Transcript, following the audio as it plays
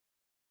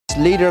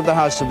Leader of the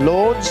House of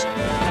Lords,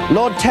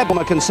 Lord Tebboom,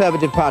 a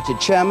Conservative Party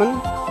chairman,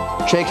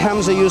 Sheikh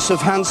Hamza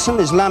Yusuf Hansen,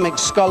 Islamic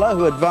scholar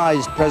who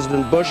advised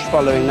President Bush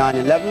following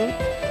 9/11,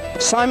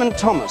 Simon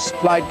Thomas,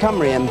 Plaid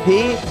Cymru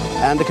MP,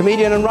 and the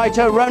comedian and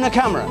writer Rona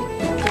Cameron.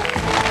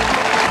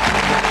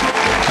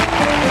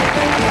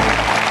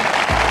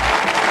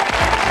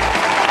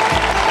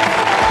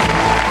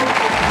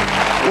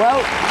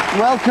 Well,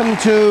 welcome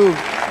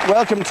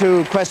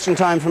to Question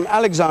Time from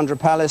Alexandra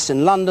Palace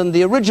in London,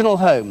 the original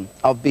home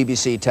of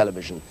BBC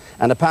television.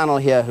 And a panel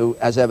here who,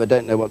 as ever,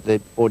 don't know what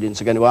the audience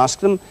are going to ask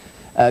them.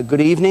 Good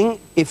evening.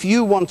 If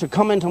you want to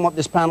comment on what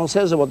this panel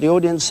says or what the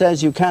audience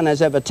says, you can,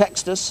 as ever,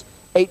 text us.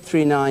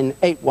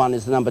 83981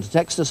 is the number to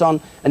text us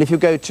on. And if you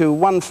go to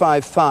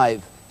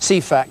 155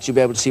 CFAX, you'll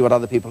be able to see what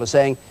other people are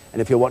saying.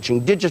 And if you're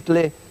watching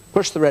digitally,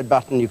 push the red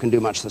button, you can do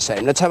much the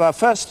same. Let's have our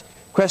first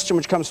question,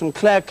 which comes from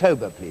Claire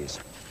Cober, please.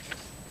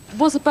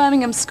 Was a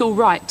Birmingham school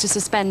right to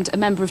suspend a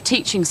member of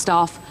teaching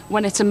staff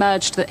when it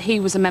emerged that he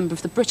was a member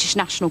of the British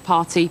National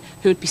Party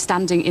who would be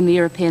standing in the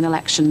European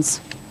elections?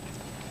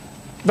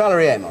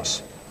 Valerie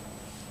Amos.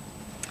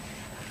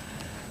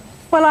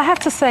 Well, I have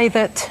to say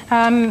that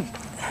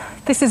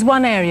this is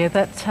one area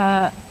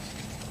that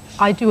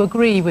I do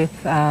agree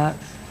with the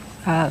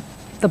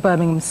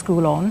Birmingham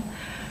School on.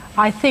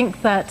 I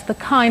think that the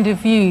kind of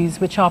views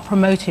which are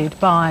promoted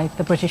by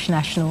the British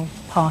National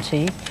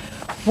Party,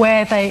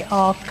 where they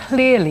are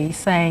clearly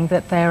saying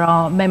that there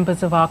are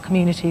members of our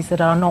communities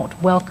that are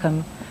not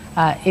welcome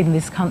in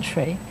this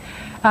country,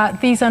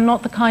 these are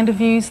not the kind of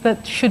views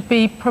that should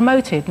be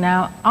promoted.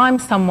 Now, I'm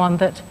someone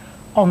that,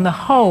 on the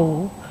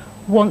whole,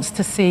 wants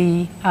to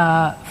see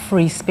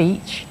free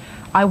speech.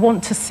 I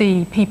want to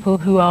see people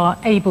who are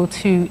able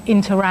to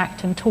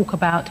interact and talk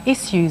about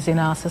issues in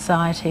our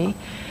society.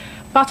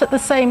 But at the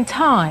same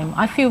time,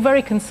 I feel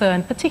very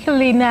concerned,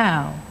 particularly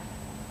now,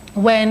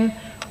 when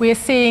we are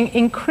seeing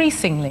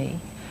increasingly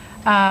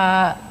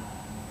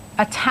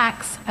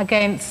attacks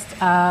against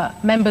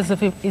members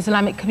of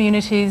Islamic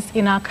communities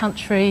in our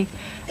country.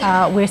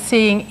 We're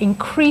seeing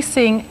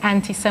increasing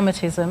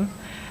anti-Semitism.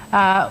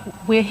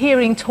 We're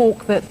hearing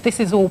talk that this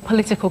is all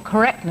political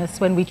correctness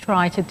when we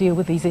try to deal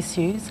with these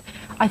issues.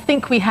 I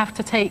think we have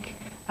to take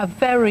a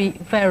very,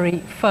 very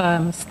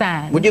firm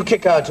stand. Would you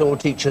kick out all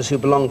teachers who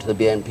belong to the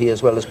BNP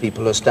as well as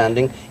people who are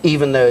standing,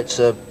 even though it's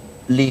a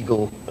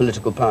legal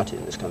political party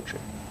in this country?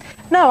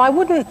 No, I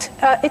wouldn't.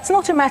 It's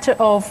not a matter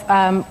of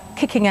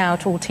kicking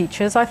out all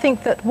teachers. I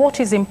think that what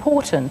is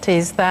important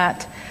is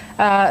that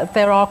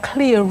there are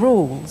clear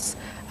rules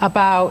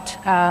about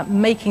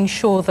making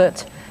sure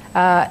that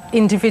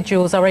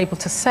individuals are able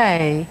to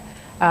say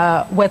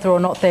whether or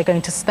not they're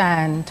going to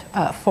stand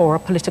for a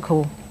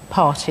political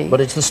party. But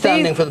it's the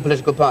standing for the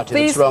political party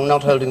that's wrong,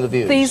 not holding the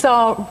views. These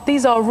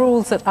are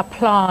rules that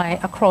apply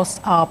across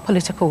our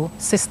political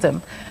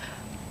system.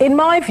 In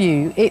my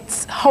view,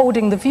 it's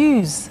holding the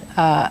views.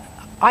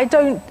 I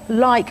don't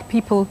like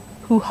people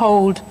who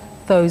hold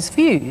those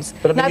views.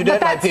 But I mean, you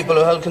don't like people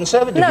who hold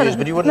conservative views,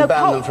 but you wouldn't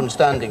ban them from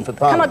standing for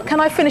Parliament. Can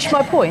I finish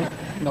my point?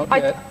 Not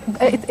yet.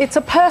 It's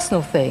a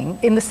personal thing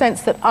in the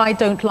sense that I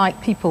don't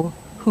like people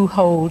who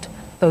hold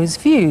those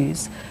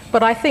views.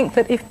 But I think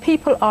that if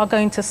people are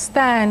going to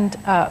stand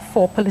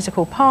for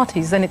political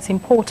parties, then it's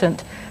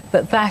important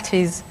that that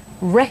is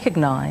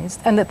recognised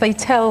and that they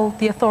tell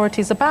the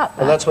authorities about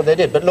that. Well, that's what they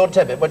did. But Lord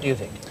Tebbit, what do you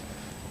think?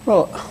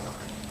 Well,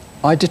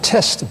 I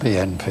detest the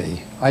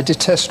BNP. I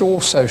detest all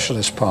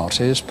socialist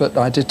parties, but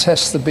I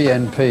detest the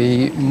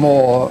BNP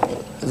more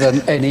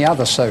than any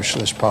other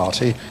socialist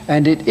party,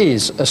 and it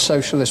is a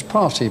socialist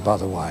party, by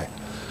the way.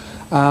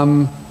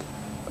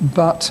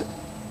 But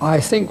I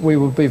think we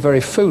would be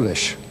very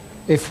foolish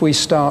if we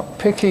start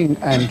picking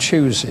and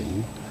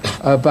choosing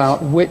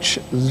about which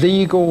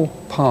legal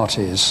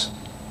parties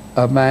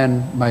a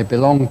man may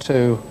belong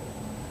to,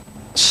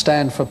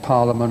 stand for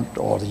Parliament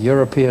or the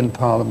European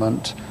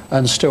Parliament,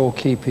 and still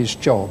keep his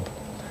job.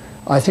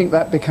 I think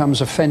that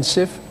becomes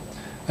offensive.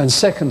 And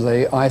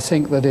secondly, I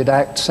think that it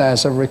acts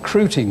as a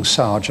recruiting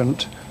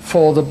sergeant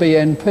for the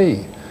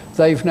BNP.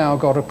 They've now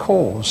got a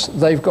cause.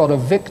 They've got a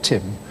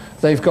victim.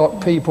 They've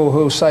got people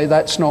who say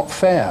that's not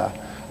fair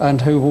and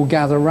who will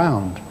gather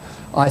round.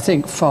 I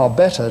think far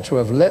better to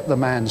have let the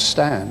man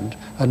stand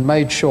and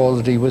made sure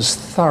that he was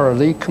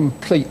thoroughly,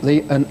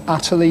 completely and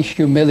utterly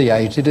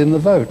humiliated in the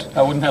vote.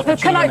 That wouldn't help the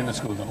children in the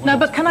school, though. No,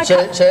 but can I...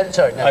 Sorry,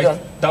 no, go on.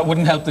 That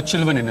wouldn't help the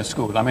children in the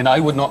school. I mean, I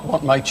would not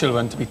want my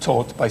children to be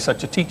taught by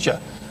such a teacher.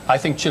 I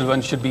think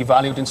children should be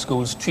valued in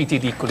schools,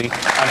 treated equally,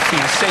 and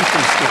feel safe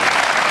in school.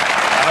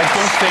 And I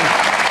don't think...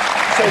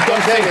 So,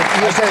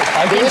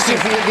 the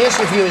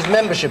issue for you is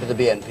membership of the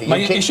BNP. My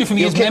issue for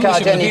me is membership out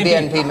of the any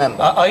BNP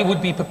member. I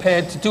would be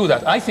prepared to do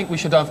that. I think we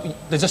should have...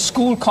 There's a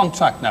school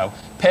contract now.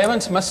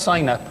 Parents must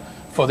sign up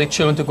for their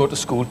children to go to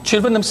school.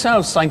 Children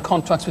themselves sign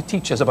contracts with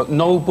teachers about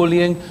no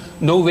bullying,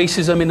 no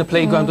racism in the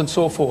playground and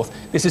so forth.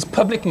 This is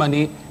public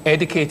money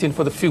educating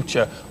for the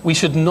future. We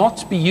should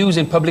not be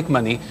using public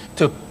money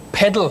to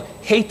peddle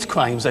hate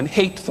crimes and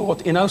hate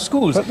thought in our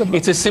schools.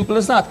 It's as simple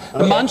as that.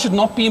 The man should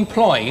not be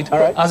employed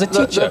as a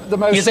teacher.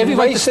 He has every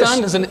right to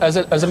stand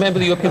as a member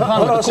of the European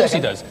Parliament. Of course he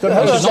does. Hold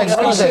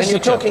on a second, you're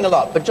talking a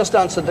lot, but just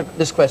answer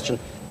this question.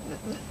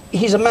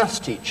 He's a maths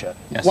teacher.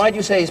 Yes. Why do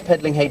you say he's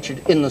peddling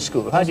hatred in the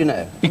school? How do you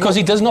know? Because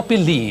he does not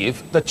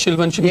believe that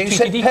children should be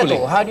treated equally.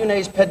 Peddle. How do you know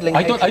he's peddling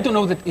hatred? I don't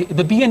know that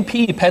the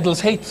BNP peddles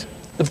hate.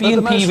 The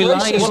BNP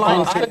relies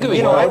on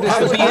figuring. The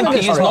BNP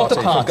is not the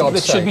party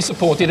that should be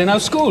supported in our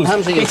schools.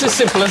 It's as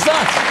simple as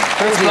that.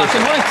 It's black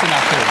and white in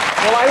that.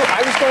 Well,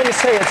 I was going to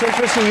say, it's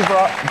interesting you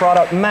brought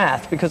up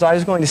math, because I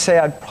was going to say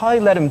I'd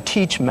probably let him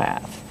teach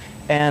math.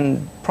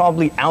 And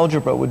probably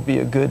algebra would be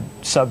a good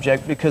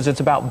subject, because it's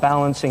about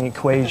balancing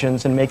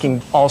equations and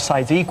making all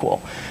sides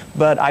equal.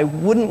 But I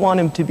wouldn't want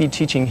him to be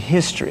teaching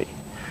history.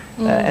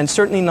 And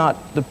certainly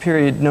not the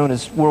period known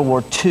as World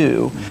War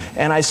II.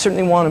 And I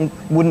certainly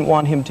wouldn't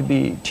want him to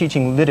be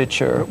teaching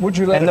literature. Would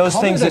you let and those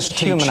things that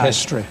teach humanize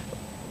history?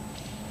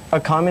 A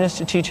communist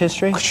to teach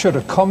history? Should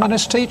a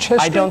communist teach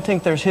history? I don't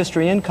think there's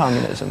history in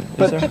communism.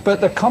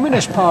 But the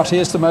Communist Party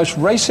is the most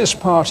racist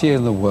party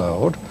in the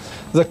world.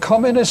 The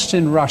communists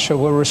in Russia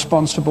were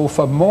responsible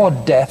for more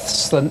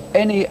deaths than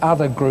any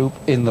other group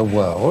in the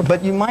world.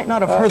 But you might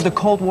not have heard the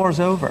Cold War's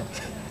over.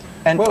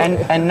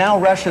 And now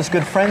Russia's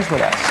good friends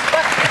with us.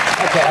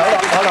 Okay,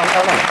 hold on.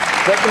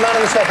 Let the man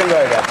in the second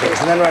row there, please,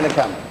 and then round the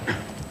camera.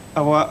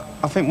 Oh, well,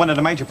 I think one of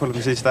the major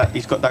problems is that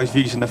he's got those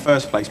views in the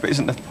first place, but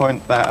isn't the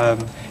point that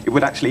it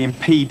would actually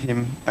impede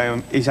him,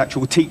 his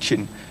actual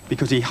teaching,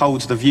 because he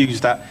holds the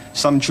views that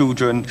some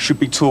children should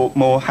be taught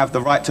more, have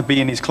the right to be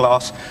in his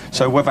class,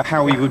 so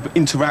how he would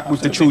interact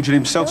with the children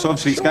himself, so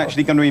obviously it's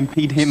actually going to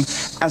impede him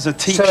as a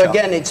teacher. So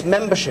again, it's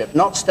membership,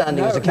 not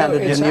standing as a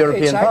candidate in the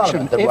European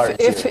Parliament that worries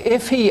you.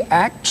 If he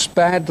acts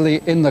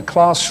badly in the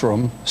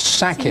classroom,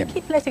 sack him. You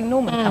keep letting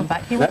Norman come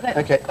back. He won't let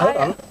Okay, hold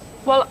on.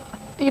 Well,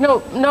 you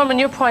know, Norman,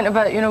 your point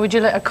about, would you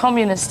let a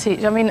communist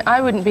teach? I mean, I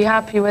wouldn't be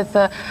happy with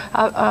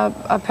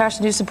a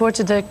person who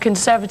supported the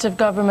Conservative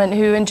government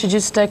who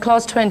introduced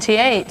Clause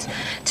 28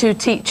 to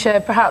teach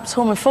perhaps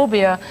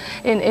homophobia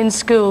in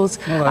schools.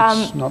 Well,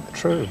 that's not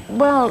true.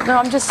 Well,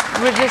 no, we're just,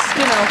 But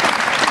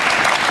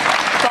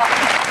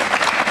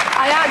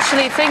I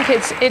actually think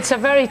it's a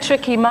very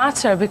tricky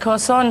matter,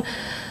 because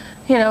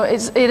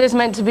it is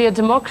meant to be a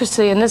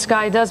democracy, and this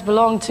guy does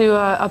belong to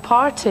a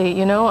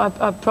party,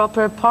 a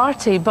proper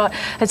party. But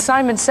as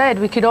Simon said,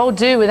 we could all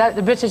do without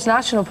the British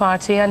National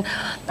Party, and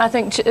I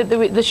think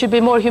there should be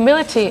more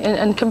humility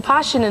and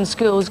compassion in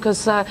schools,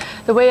 because the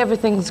way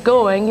everything's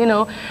going,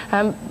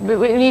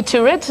 we need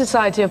to rid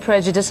society of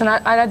prejudice, and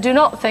I do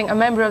not think a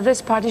member of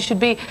this party should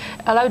be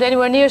allowed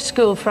anywhere near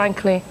school,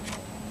 frankly.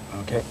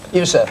 Okay.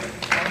 Yusuf.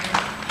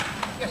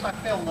 Yes, I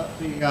feel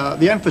that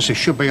the emphasis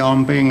should be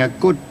on being a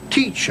good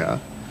teacher,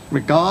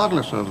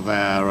 regardless of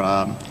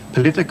their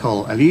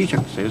political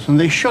allegiances, and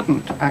they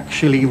shouldn't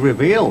actually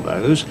reveal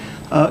those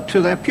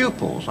to their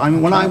pupils. I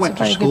mean, when I went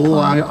to school,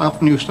 I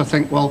often used to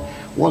think, well,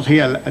 was he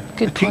a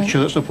teacher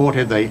that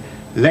supported the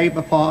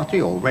Labour Party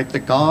or read The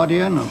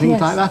Guardian and things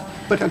like that?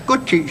 But a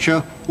good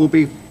teacher will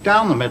be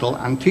down the middle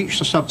and teach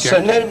the subject.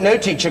 So no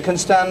teacher can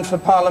stand for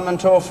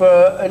Parliament or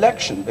for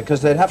election,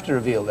 because they'd have to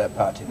reveal their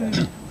party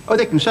then. Oh,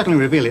 they can certainly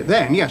reveal it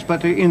then, yes,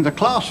 but in the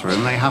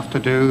classroom they have to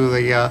do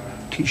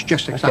teach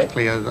just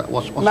exactly as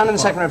what's Man in the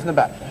second row from the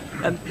back.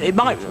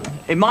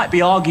 It might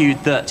be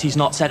argued that he's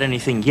not said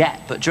anything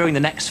yet, but during the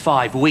next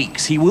 5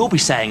 weeks he will be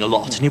saying a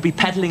lot, and he'll be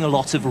peddling a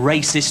lot of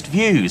racist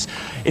views.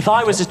 If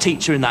I was a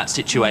teacher in that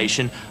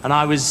situation and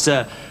I was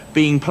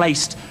being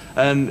placed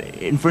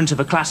in front of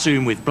a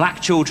classroom with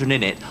black children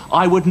in it,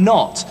 I would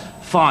not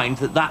find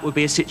that would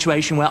be a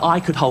situation where I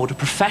could hold a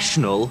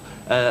professional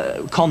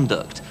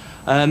conduct.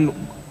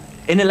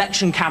 In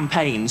election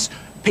campaigns,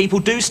 people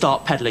do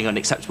start peddling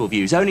unacceptable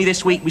views. Only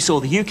this week we saw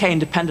the UK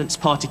Independence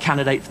Party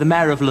candidate for the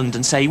Mayor of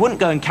London say he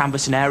wouldn't go and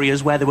canvass in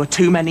areas where there were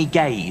too many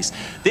gays.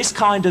 This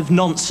kind of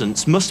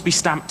nonsense must be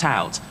stamped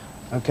out.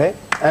 Okay,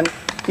 and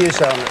you,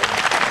 Sam.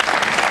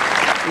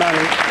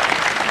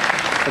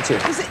 That's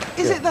it.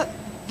 Is it that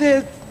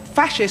the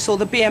fascists or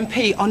the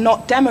BNP are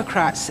not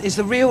Democrats is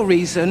the real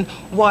reason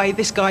why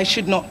this guy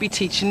should not be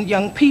teaching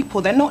young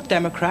people? They're not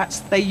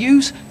Democrats. They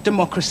use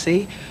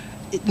democracy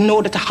in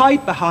order to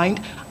hide behind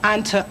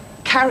and to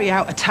carry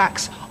out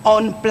attacks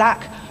on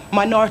black,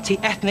 minority,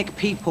 ethnic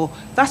people.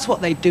 That's what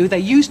they do. They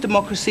use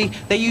democracy,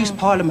 they use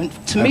Parliament.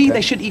 To me,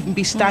 they shouldn't even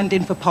be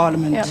standing for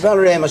Parliament. Yeah.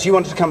 Valerie Amos, you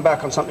wanted to come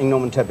back on something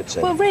Norman Tebbit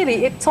said. Well,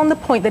 really, it's on the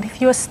point that if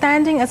you are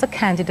standing as a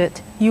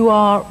candidate, you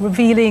are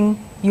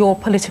revealing your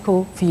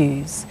political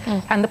views.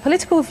 And the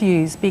political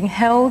views being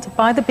held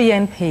by the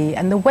BNP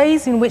and the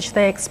ways in which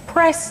they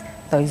express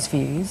those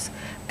views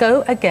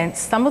go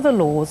against some of the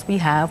laws we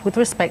have with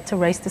respect to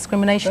race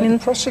discrimination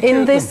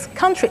in this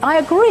country. I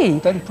agree.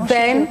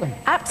 Then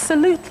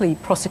absolutely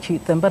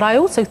prosecute them. But I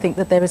also think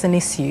that there is an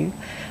issue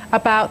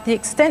about the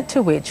extent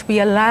to which we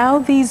allow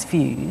these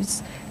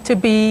views to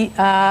be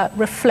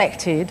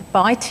reflected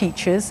by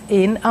teachers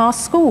in our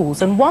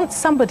schools. And once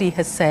somebody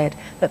has said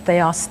that they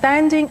are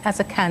standing as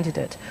a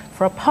candidate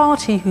for a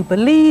party who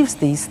believes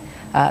these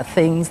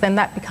things, then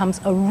that becomes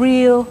a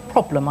real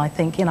problem, I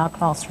think, in our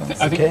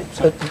classrooms. Okay,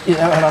 so, you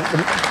know,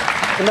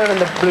 the man in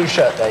the blue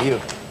shirt there, you.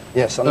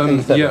 Yes,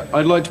 yeah,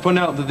 I'd like to point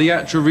out that the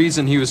actual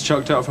reason he was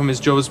chucked out from his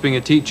job as being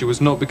a teacher was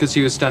not because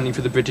he was standing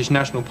for the British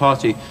National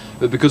Party,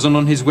 but because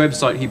on his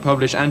website he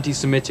published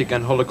anti-Semitic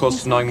and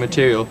Holocaust-denying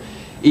material,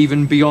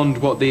 even beyond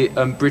what the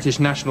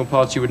British National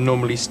Party would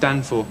normally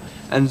stand for.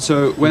 And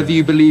so whether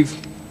you believe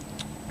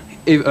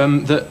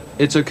that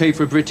it's okay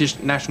for a British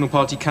National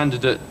Party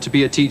candidate to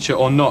be a teacher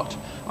or not,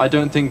 I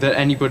don't think that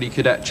anybody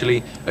could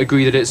actually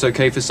agree that it's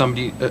okay for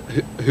somebody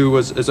who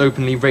was as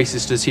openly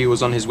racist as he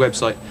was on his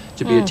website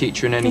to be a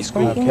teacher in any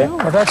school. Okay,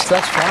 well, that's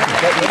fine.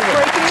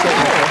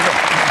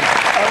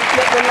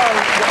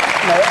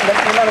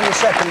 The man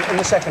in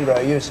the second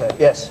row, you say,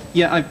 yes.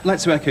 Yeah, I'd like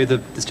to echo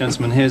this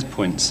gentleman here's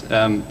points.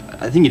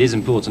 I think it is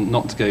important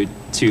not to go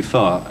too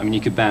far. I mean,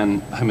 you could ban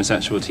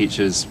homosexual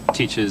teachers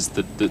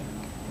that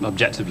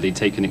objectively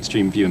take an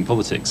extreme view in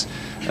politics.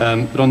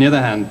 But on the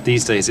other hand,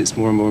 these days it's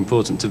more and more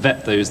important to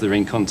vet those that are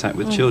in contact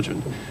with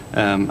children.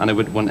 And I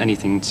wouldn't want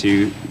anything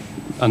to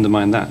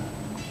undermine that.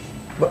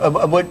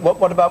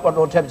 What about what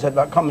Lord Tebbutt said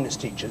about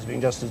communist teachers being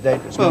just as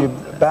dangerous? Will you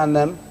ban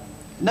them?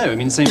 No, I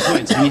mean, same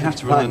point. I mean, you have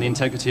to rely on the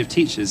integrity of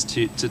teachers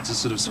to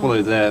sort of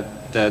swallow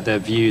their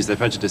views, their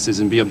prejudices,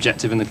 and be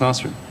objective in the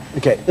classroom.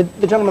 Okay,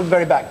 the gentleman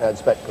very back there in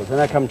spectacles,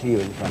 and I come to you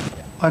in front.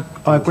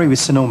 I agree with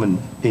Sir Norman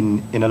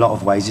in a lot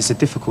of ways. It's a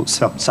difficult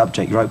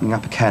subject. You're opening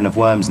up a can of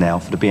worms now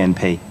for the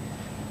BNP.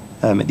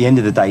 At the end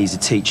of the day, he's a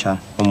teacher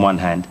on one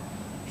hand.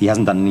 He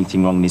hasn't done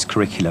anything wrong in his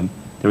curriculum.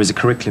 There is a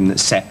curriculum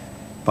that's set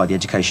by the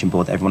Education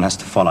Board that everyone has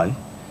to follow.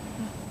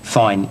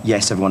 Fine,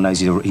 yes, everyone knows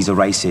he's a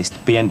racist.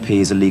 BNP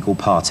is a legal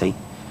party.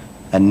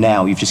 And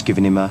now you've just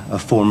given him a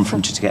forum for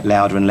him to get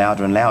louder and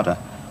louder and louder.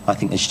 I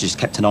think they should just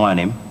kept an eye on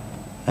him.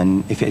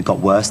 And if it had got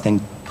worse, then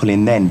pull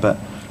in then. But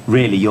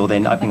really, you're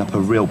then opening up a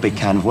real big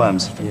can of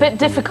worms. A bit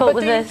difficult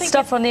with the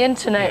stuff on the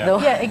internet, though.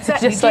 Yeah,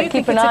 exactly. Just like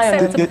keep an eye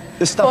on it.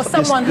 For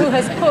someone who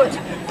has put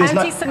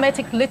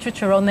anti-Semitic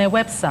literature on their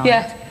website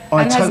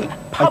and has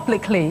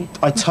publicly...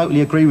 I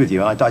totally agree with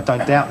you. I don't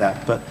doubt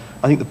that. But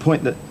I think the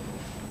point that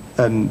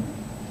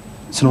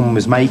Sir Norman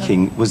was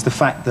making was the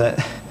fact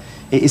that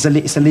it's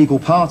a legal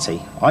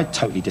party. I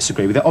totally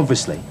disagree with it,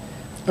 obviously.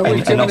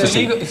 It's a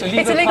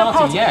legal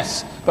party,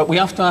 yes, but we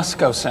have to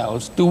ask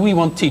ourselves, do we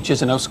want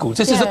teachers in our schools?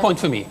 This is the point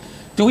for me.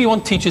 Do we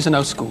want teachers in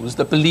our schools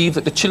that believe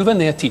that the children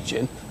they're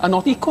teaching are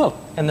not equal?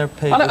 And they're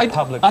paid with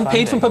public funding. And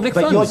paid from public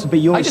funds.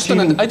 I just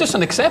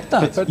don't accept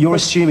that. But you're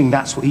assuming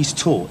that's what he's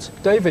taught.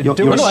 David, you're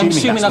I'm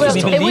assuming that's what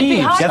he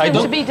believes. I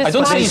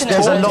don't say he's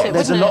taught.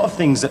 There's a lot of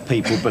things that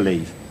people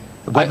believe.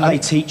 Whether they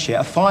teach it,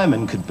 a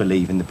fireman could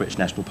believe in the British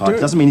National Party.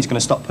 Doesn't mean he's going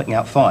to stop putting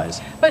out fires.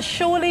 But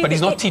surely... But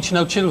he's not teaching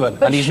our children,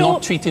 and he's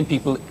not treating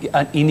people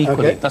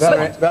unequally.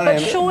 Okay. But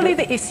surely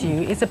the issue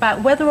is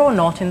about whether or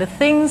not in the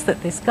things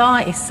that this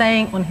guy is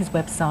saying on his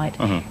website,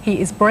 he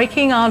is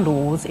breaking our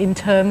laws in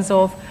terms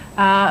of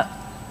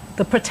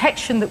the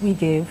protection that we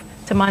give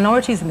to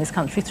minorities in this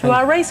country through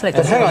our race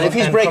legislation. But hang on, if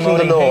he's breaking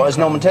the law, as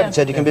Norman Tebbutt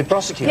said, he can be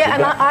prosecuted. Yeah,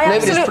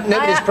 and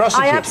nobody's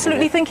prosecuting I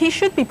absolutely think he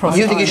should be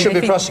prosecuted. You think he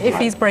should be prosecuted? If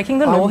he's breaking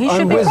the law, he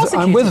should be prosecuted.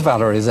 I'm with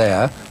Valerie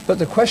there, but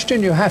the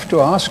question you have to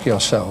ask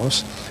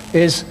yourselves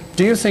is,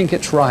 do you think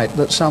it's right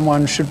that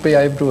someone should be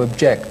able to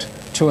object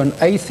to an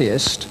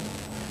atheist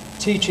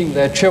teaching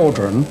their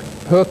children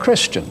who are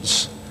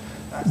Christians?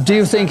 Do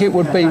you think it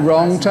would be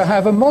wrong to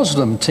have a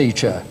Muslim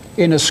teacher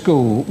in a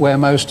school where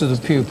most of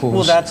the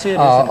pupils are children?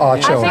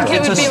 I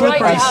think it would be right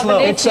to have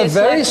an It's a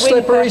very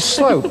slippery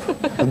slope.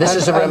 This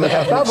is a Roman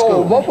Catholic school. Above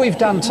all, what we've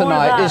done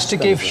tonight is to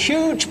give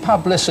huge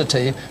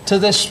publicity to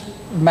this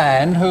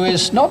man who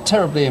is not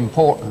terribly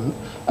important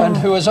and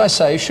who, as I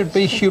say, should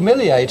be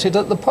humiliated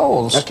at the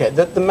polls. Okay,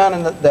 the man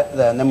in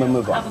there, and then we'll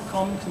move on. I have a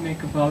comment to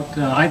make about,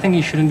 I think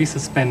he shouldn't be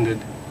suspended.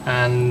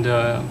 And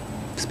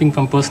speaking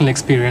from personal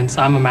experience,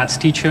 I'm a maths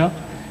teacher,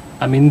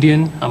 I'm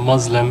Indian, I'm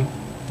Muslim,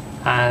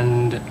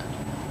 and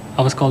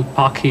I was called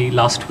Paki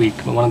last week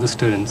by one of the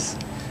students.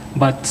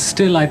 But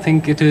still, I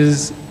think it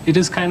is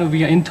kind of,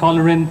 we are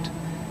intolerant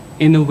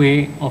in a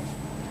way of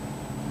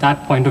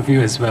that point of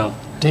view as well.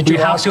 We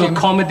have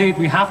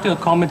to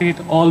accommodate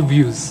all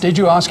views. Did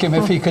you ask him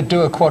if he could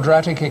do a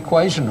quadratic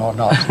equation or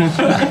not?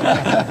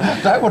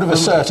 That would have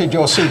asserted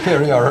your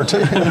superiority.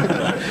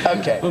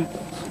 Okay,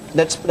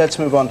 let's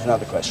move on to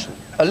another question.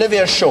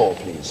 Olivia Shaw,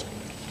 please.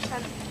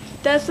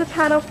 Does the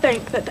panel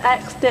think that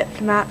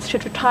ex-diplomats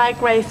should retire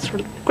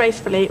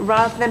gracefully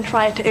rather than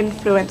try to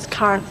influence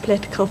current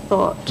political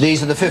thought?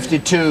 These are the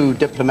 52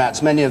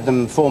 diplomats, many of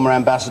them former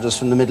ambassadors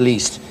from the Middle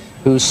East,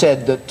 who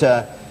said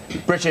that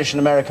British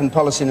and American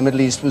policy in the Middle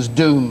East was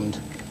doomed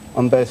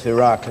on both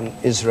Iraq and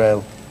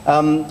Israel.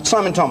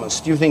 Simon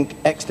Thomas, do you think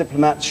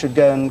ex-diplomats should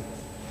go and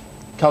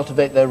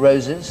cultivate their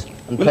roses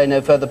and play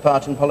no further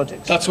part in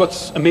politics. That's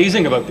what's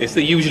amazing about this.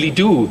 They usually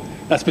do.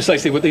 That's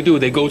precisely what they do.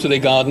 They go to their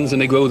gardens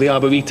and they grow the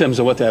arboretums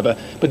or whatever.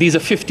 But these are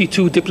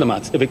 52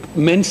 diplomats of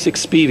immense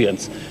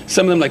experience.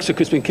 Some of them, like Sir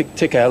Crispin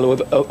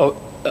Tickell, are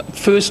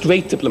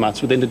first-rate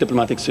diplomats within the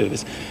diplomatic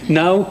service,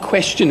 now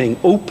questioning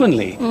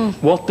openly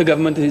what the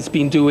government has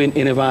been doing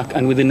in Iraq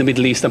and within the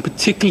Middle East, and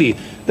particularly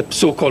the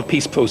so-called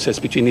peace process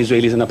between the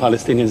Israelis and the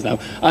Palestinians now.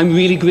 I'm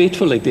really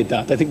grateful they did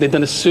that. I think they've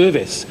done a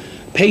service,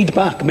 paid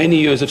back many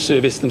years of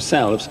service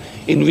themselves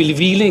in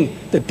revealing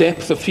the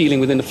depth of feeling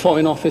within the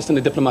Foreign Office and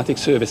the diplomatic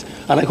service.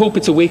 And I hope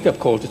it's a wake-up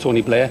call to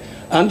Tony Blair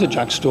and to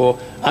Jack Straw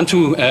and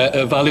to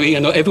Valerie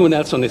and everyone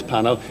else on this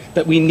panel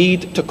that we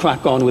need to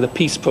crack on with a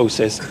peace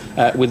process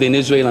within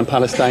Israel and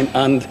Palestine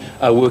and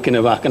our work in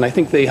Iraq. And I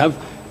think they have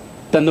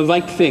done the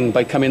right thing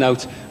by coming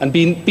out and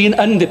being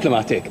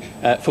undiplomatic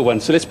for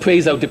once. So let's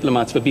praise our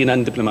diplomats for being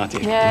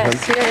undiplomatic.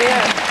 Yes,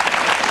 yeah.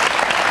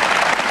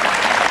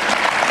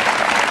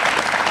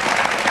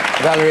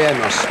 Valerie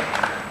Amos.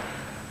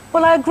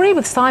 Well, I agree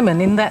with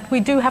Simon in that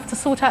we do have to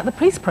sort out the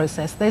peace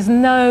process. There's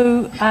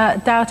no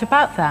doubt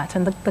about that.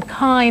 And the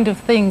kind of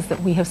things that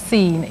we have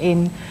seen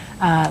in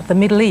the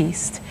Middle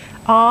East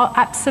are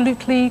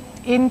absolutely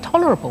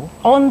intolerable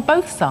on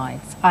both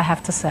sides, I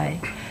have to say.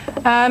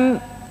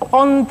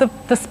 On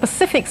the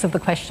specifics of the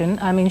question,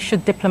 I mean,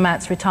 should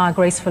diplomats retire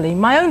gracefully?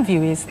 My own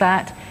view is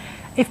that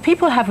if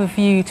people have a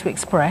view to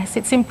express,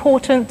 it's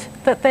important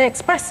that they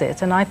express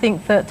it. And I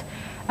think that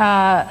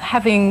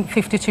having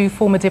 52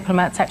 former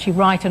diplomats actually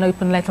write an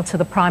open letter to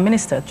the Prime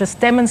Minister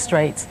just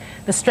demonstrates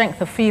the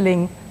strength of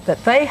feeling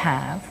that they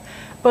have,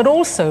 but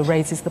also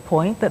raises the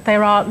point that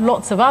there are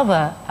lots of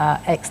other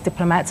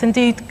ex-diplomats,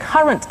 indeed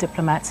current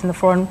diplomats in the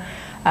Foreign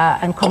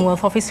and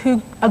Commonwealth Office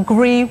who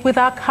agree with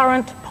our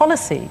current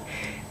policy.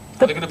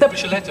 Are they going to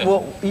publish a letter?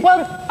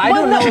 I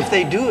don't know if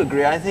they do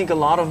agree. I think a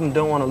lot of them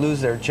don't want to lose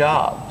their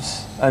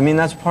jobs. I mean,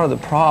 that's part of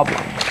the problem.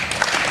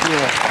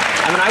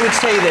 I mean, I would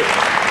say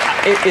that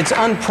it's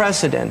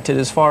unprecedented,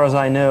 as far as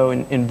I know,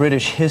 in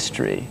British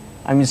history.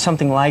 I mean,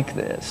 something like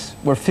this,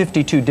 where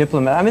 52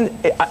 diplomats, I mean,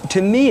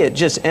 to me, it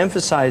just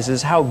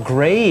emphasizes how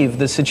grave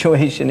the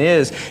situation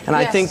is. And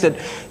I think that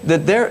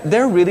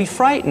they're really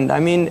frightened. I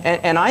mean,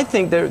 and I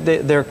think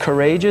they're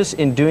courageous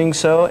in doing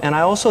so. And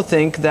I also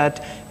think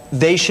that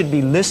they should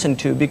be listened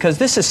to, because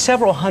this is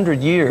several hundred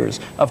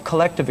years of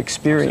collective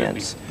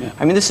experience. Yeah.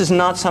 I mean, this is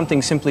not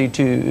something simply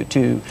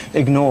to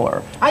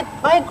ignore.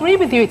 I agree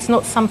with you, it's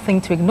not something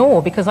to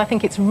ignore, because I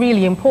think it's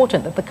really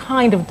important that the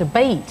kind of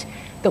debate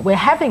that we're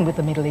having with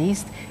the Middle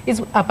East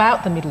is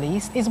about the Middle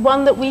East is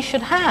one that we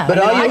should have. But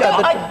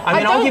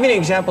I'll give you an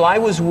example. I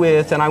was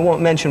with, and I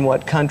won't mention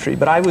what country,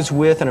 but I was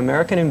with an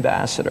American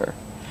ambassador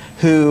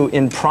who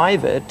in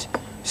private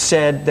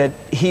said that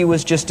he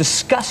was just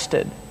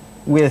disgusted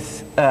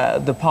with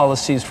the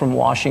policies from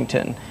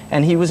Washington,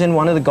 and he was in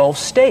one of the Gulf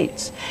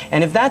states.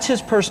 And if that's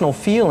his personal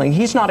feeling,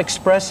 he's not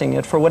expressing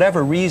it for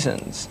whatever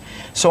reasons.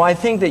 So I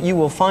think that you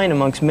will find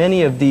amongst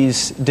many of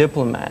these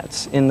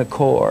diplomats in the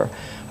Corps,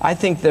 I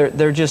think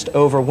they're just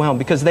overwhelmed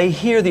because they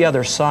hear the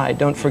other side,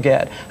 don't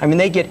forget. I mean,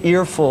 they get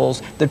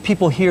earfuls that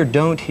people here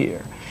don't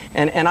hear.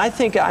 And I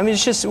think, I mean,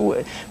 it's just,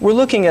 we're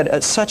looking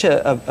at such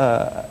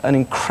an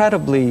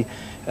incredibly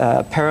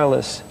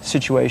perilous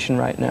situation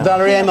right now.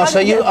 Valerie Amos,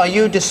 are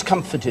you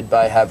discomforted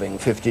by having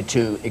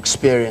 52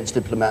 experienced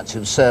diplomats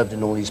who've served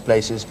in all these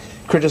places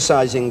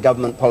criticizing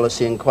government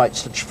policy in quite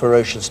such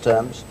ferocious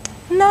terms?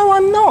 No,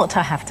 I'm not,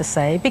 I have to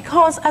say,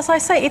 because, as I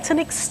say, it's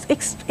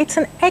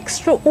an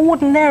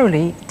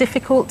extraordinarily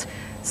difficult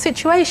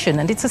situation,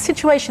 and it's a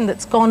situation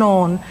that's gone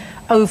on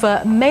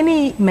over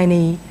many,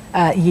 many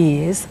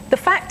years. The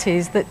fact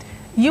is that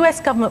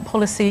US government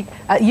policy,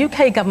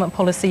 UK government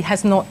policy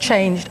has not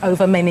changed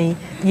over many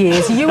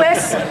years.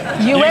 US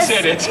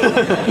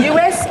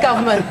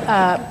government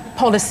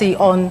policy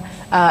on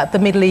the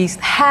Middle East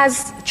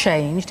has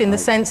changed in the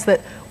sense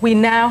that we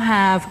now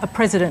have a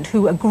president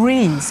who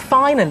agrees,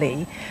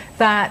 finally,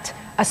 that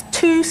a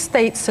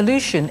two-state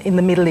solution in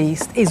the Middle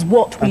East is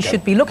what we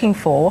should be looking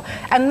for,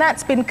 and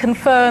that's been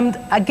confirmed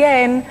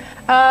again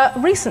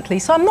recently.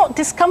 So I'm not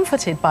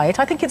discomforted by it.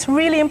 I think it's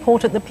really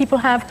important that people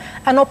have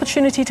an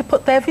opportunity to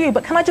put their view.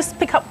 But can I just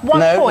pick up one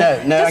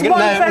point? No,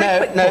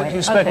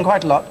 you've spoken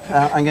quite a lot.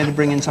 I'm going to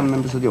bring in some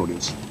members of the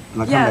audience.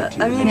 And I'll come back to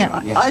you. I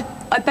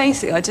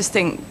mean, I just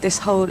think this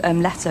whole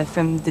letter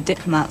from the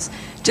diplomats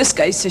just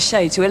goes to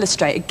show, to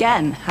illustrate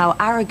again how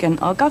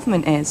arrogant our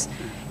government is.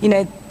 You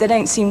know, they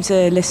don't seem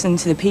to listen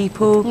to the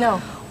people,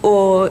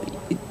 or,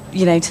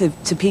 you know,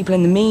 to people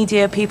in the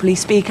media, people who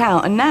speak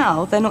out. And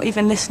now they're not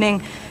even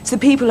listening to the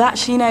people who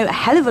actually know a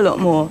hell of a lot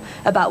more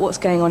about what's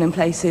going on in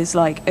places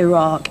like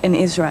Iraq and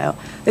Israel.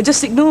 They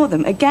just ignore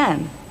them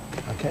again.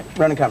 Okay,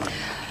 Ronan Cameron.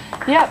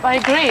 Yep, I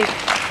agree.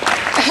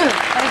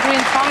 I agree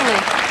entirely.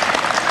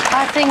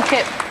 I think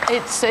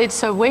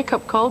it's a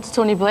wake-up call to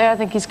Tony Blair. I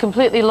think he's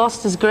completely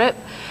lost his grip.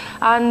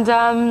 And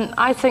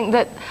I think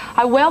that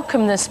I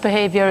welcome this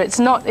behaviour. It's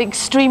not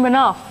extreme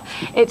enough.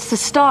 It's the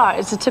start.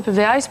 It's the tip of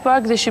the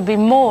iceberg. There should be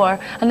more,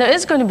 and there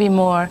is going to be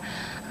more.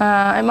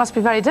 It must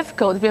be very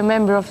difficult to be a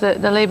member of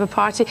the Labour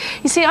Party.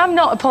 You see, I'm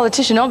not a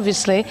politician,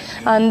 obviously,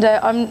 and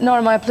nor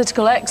am I a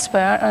political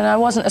expert, and I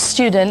wasn't a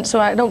student, so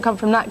I don't come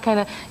from that kind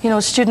of, you know,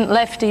 student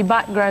lefty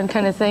background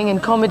kind of thing in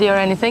comedy or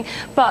anything.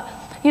 But,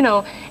 you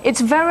know,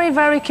 it's very,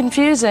 very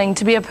confusing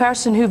to be a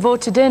person who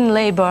voted in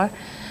Labour,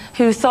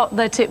 who thought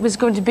that it was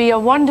going to be a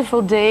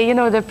wonderful day. You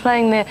know, they're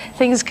playing the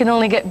Things Can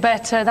Only Get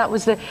Better. That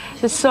was the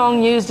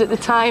song used at the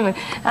time. And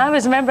I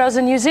remember I was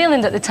in New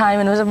Zealand at the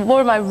time, and I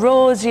wore my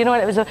rose, you know,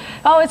 and it was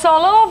oh, it's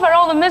all over,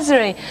 all the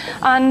misery.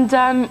 And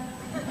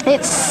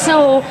it's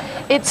so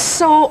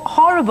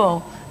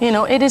horrible. You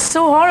know, it is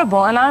so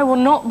horrible. And I will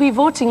not be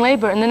voting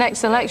Labour in the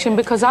next election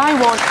because I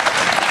want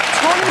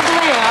Tony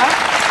Blair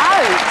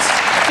out.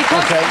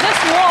 Because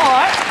this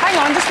war, hang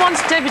on,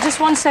 David, just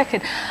one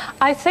second.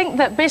 I think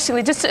that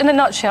basically, just in a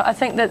nutshell, I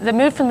think that the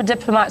move from the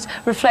diplomats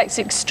reflects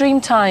extreme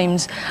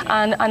times,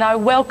 and I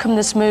welcome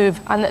this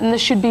move, and there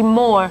should be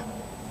more.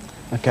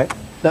 Okay.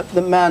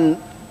 The man,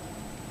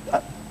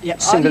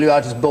 single you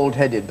out as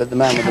bald-headed, but the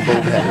man with the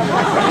bald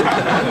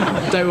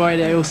head. Don't worry,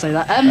 they all say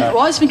that. Well,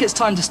 I just think it's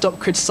time to stop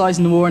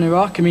criticising the war in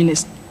Iraq. I mean,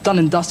 it's done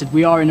and dusted.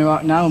 We are in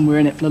Iraq now, and we're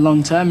in it for the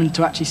long term, and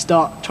to actually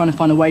start trying to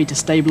find a way to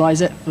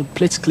stabilise it, for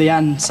politically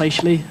and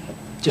socially,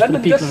 just for the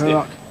people of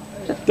Iraq.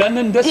 Done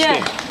and dusted.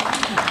 Yeah.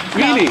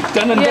 Really?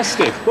 Done and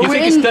dusted? You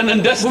think it's done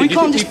and dusted? Well, you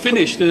think we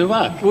finished in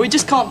Iraq? Well, we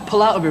just can't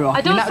pull out of Iraq.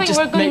 I don't think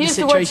we're going to use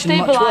the word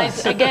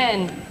stabilise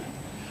again.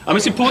 I mean,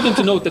 it's important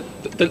to note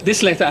that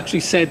this letter actually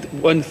said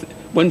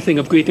one thing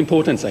of great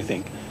importance, I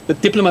think,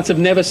 that diplomats have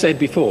never said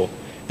before.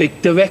 They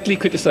directly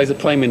criticised the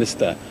Prime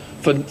Minister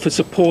for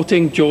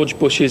supporting George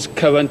Bush's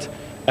current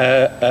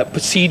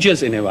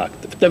procedures in Iraq.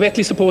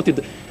 Directly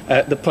supported,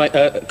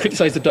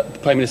 criticised the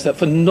Prime Minister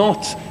for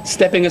not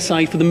stepping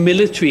aside for the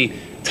military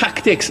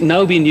tactics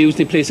now being used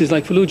in places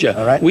like Fallujah.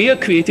 Right. We are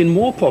creating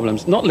more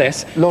problems, not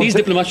less. These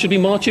diplomats should be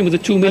marching with the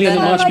 2 million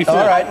that marched before.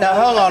 All right, now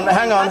hold on,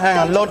 hang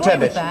on, Lord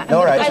Tebbit.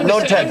 All right,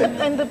 Lord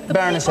Tebbit.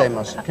 Baroness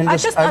Amos.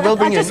 I will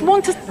bring you. I just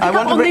want to pick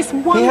up on this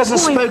one point. He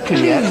hasn't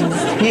spoken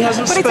yet. He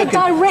hasn't spoken. But it's a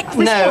direct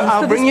response. No,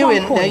 I'll bring you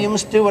in. Point. No, you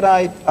must do what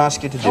I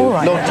ask you to do. All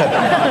right. Lord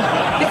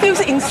Tebbit. If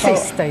you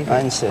insist, David.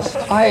 I insist.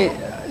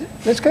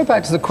 Let's go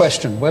back to the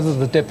question whether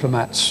the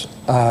diplomats,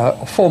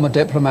 former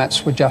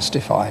diplomats, were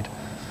justified.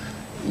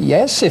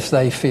 Yes, if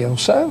they feel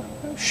so,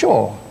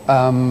 sure.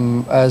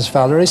 As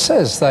Valerie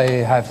says,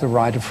 they have the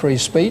right of free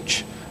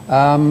speech,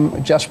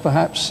 just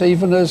perhaps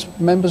even as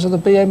members of the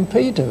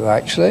BNP do,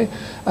 actually.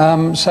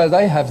 So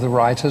they have the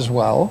right as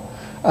well.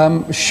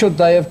 Should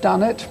they have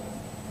done it?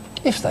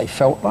 If they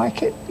felt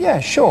like it, yeah,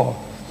 sure.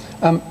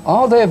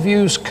 Are their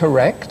views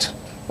correct?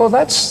 Well,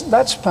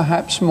 that's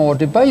perhaps more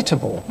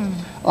debatable.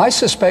 I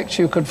suspect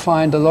you could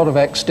find a lot of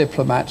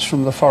ex-diplomats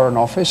from the Foreign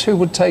Office who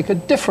would take a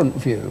different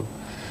view.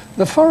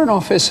 The Foreign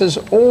Office has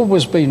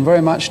always been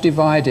very much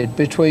divided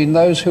between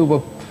those who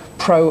were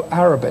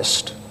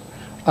pro-Arabist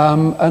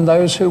and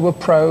those who were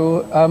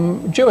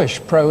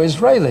pro-Jewish,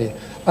 pro-Israeli.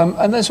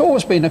 And there's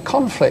always been a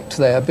conflict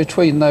there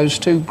between those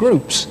two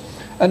groups.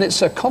 And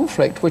it's a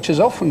conflict which has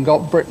often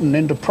got Britain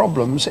into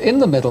problems in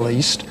the Middle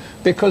East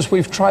because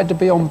we've tried to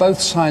be on both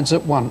sides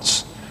at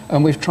once.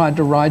 And we've tried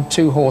to ride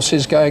two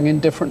horses going in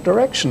different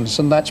directions,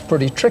 and that's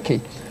pretty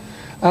tricky.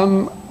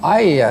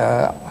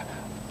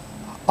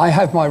 I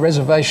have my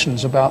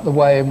reservations about the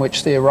way in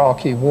which the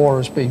Iraqi war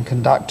has been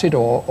conducted,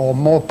 or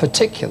more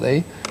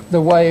particularly,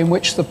 the way in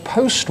which the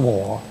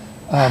post-war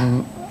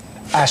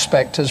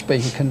aspect has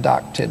been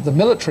conducted. The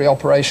military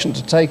operation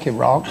to take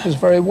Iraq was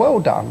very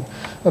well done,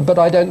 but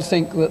I don't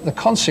think that the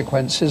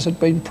consequences had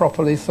been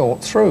properly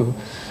thought through.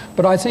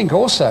 But I think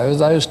also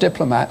those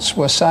diplomats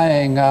were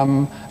saying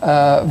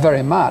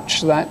very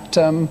much that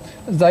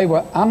they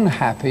were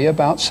unhappy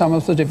about some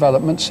of the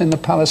developments in the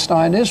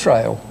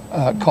Palestine-Israel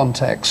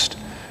context.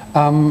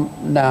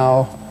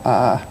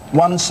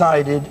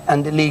 One-sided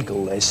and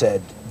illegal, they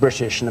said,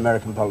 British and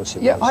American policy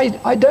was. Yeah,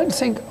 I don't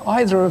think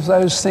either of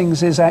those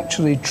things is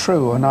actually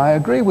true, and I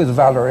agree with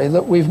Valerie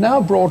that we've now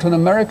brought an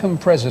American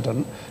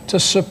president to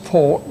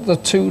support the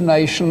two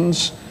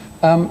nations,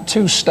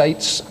 two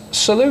states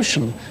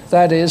solution.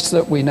 That is,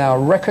 that we now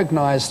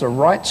recognize the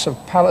rights of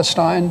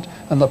Palestine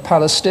and the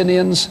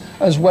Palestinians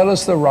as well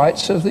as the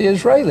rights of the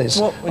Israelis.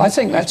 Well, I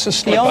think that's a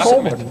step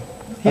forward.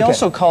 He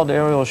also called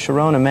Ariel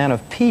Sharon a man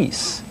of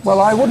peace. Well,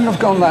 I wouldn't have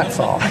gone that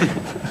far.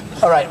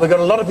 All right, we've got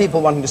a lot of people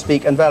wanting to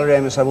speak, and Valerie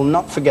Amos, I will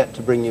not forget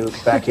to bring you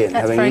back in,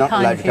 That's having very not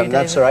kind allowed you of you, come.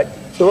 That's David. all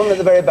right. The woman at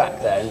the very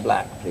back there in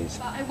black, please.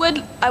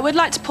 I would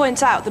like to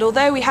point out that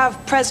although we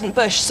have President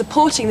Bush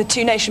supporting the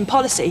two-nation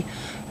policy,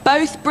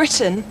 both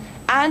Britain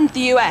and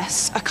the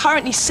US are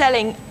currently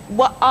selling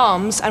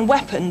arms and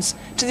weapons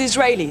to the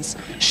Israelis.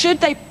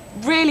 Should they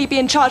really be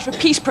in charge of a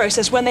peace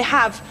process when they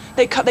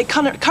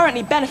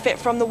currently benefit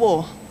from the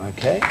war?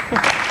 Okay.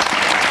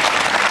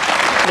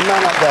 The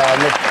man up there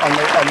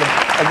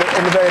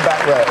in the very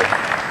back row.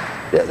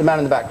 Yeah, the man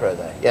in the back row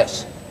there,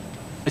 yes.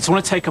 I just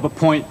want to take up a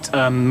point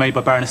made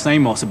by Baroness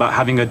Amos about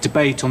having a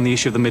debate on the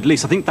issue of the Middle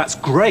East. I think that's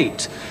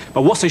great,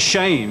 but what's a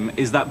shame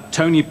is that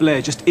Tony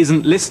Blair just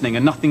isn't listening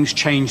and nothing's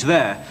changed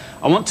there.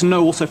 I want to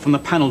know also from the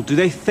panel, do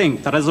they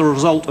think that as a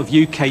result of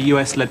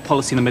UK-US-led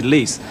policy in the Middle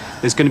East,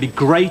 there's going to be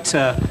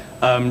greater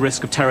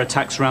risk of terror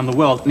attacks around the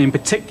world? And in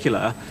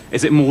particular,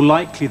 is it more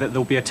likely that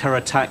there'll be a terror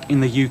attack in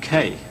the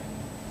UK?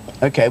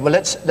 Okay, well,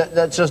 let's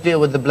just deal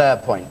with the Blair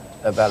point,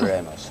 Valerie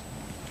Amos.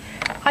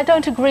 I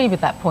don't agree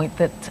with that point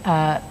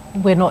that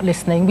we're not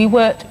listening. We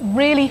worked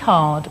really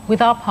hard with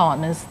our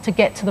partners to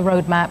get to the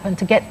roadmap and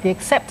to get the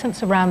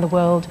acceptance around the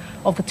world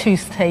of the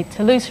two-state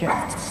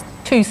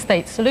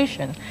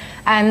solution.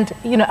 And,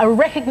 you know, a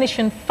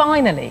recognition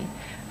finally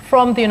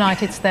from the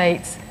United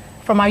States,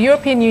 from our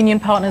European Union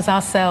partners,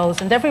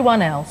 ourselves, and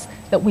everyone else,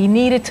 that we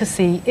needed to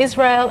see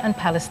Israel and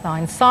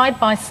Palestine side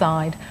by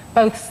side,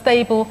 both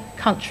stable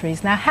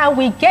countries. Now, how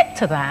we get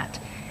to that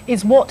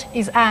is what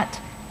is at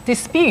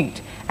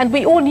dispute. And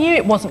we all knew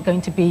it wasn't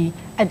going to be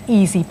an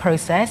easy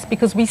process,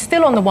 because we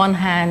still, on the one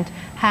hand,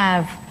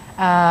 have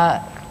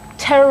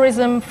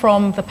terrorism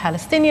from the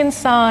Palestinian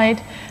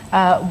side.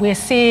 We're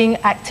seeing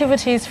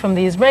activities from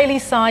the Israeli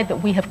side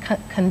that we have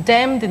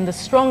condemned in the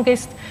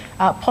strongest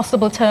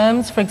possible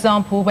terms. For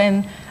example,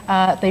 when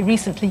they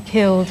recently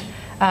killed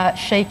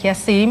Sheikh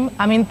Yassim,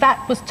 I mean,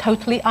 that was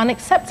totally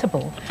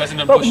unacceptable.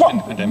 President But Bush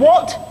didn't condemn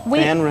it.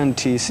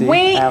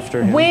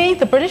 We,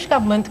 the British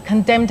government,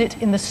 condemned it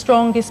in the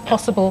strongest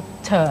possible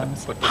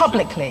terms,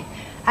 publicly.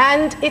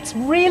 And it's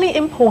really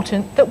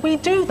important that we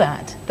do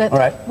that. That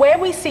where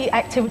we see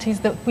activities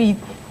that we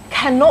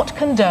cannot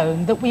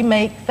condone, that we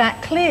make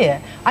that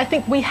clear. I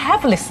think we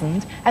have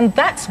listened, and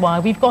that's why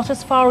we've got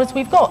as far as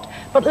we've got.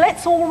 But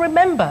let's all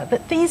remember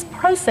that these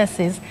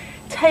processes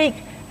take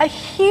a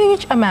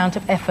huge amount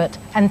of effort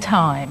and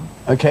time.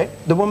 Okay,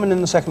 the woman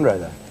in the second row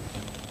there.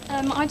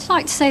 I'd just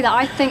like to say that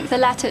I think the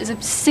letter is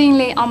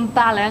obscenely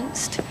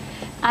unbalanced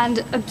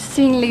and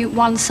obscenely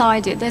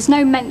one-sided. There's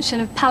no mention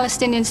of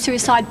Palestinian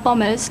suicide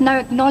bombers, no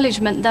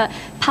acknowledgement that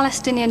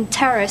Palestinian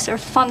terrorists are a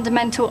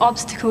fundamental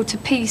obstacle to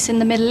peace in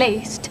the Middle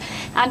East.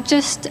 And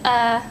just,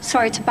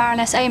 sorry, to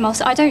Baroness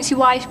Amos, I don't see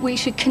why we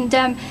should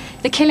condemn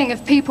the killing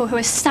of people who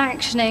are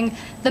sanctioning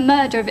the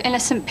murder of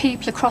innocent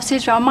people across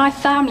Israel. My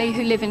family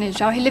who live in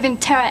Israel, who live in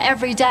terror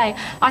every day,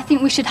 I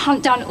think we should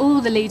hunt down all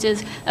the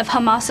leaders of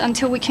Hamas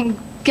until we can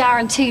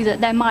guarantee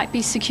that there might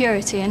be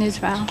security in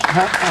Israel.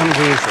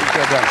 Hamza Yusuf,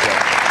 your answer.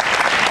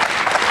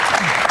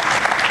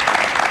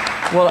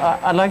 Well,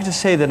 I'd like to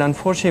say that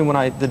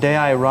unfortunately the day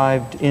I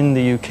arrived in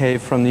the UK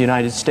from the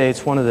United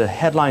States, one of the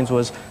headlines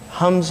was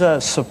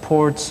Hamza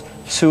supports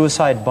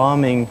suicide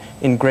bombing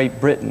in Great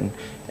Britain.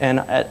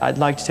 And I'd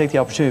like to take the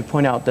opportunity to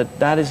point out that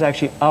that is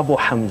actually Abu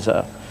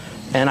Hamza.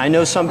 And I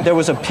know there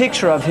was a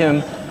picture of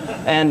him,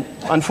 and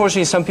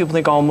unfortunately some people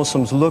think all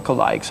Muslims look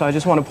alike. So I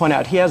just want to point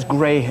out he has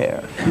gray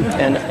hair,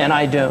 and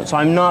I don't. So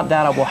I'm not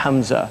that Abu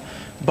Hamza.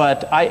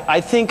 But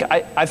I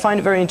find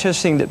it very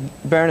interesting that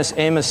Baroness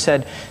Amos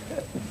said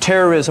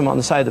terrorism on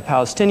the side of the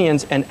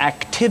Palestinians and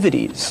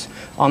activities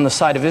on the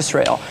side of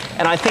Israel.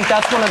 And I think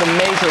that's one of the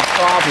major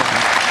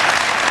problems.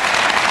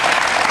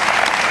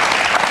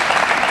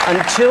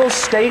 Until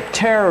state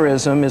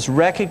terrorism is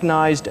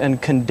recognized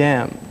and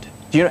condemned,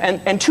 you know,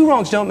 and two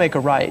wrongs don't make a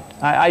right.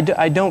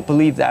 I don't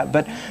believe that,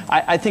 but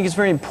I think it's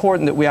very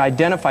important that we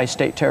identify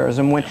state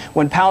terrorism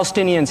when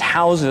Palestinians'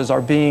 houses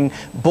are being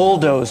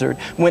bulldozed,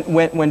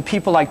 when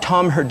people like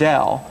Tom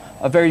Hurdell,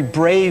 a very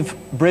brave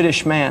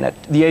British man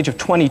at the age of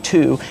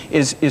 22,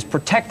 is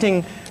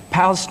protecting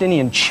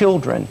Palestinian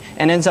children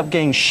and ends up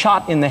getting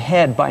shot in the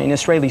head by an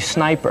Israeli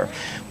sniper.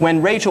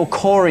 When Rachel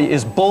Corrie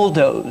is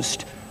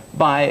bulldozed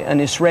by an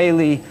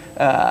Israeli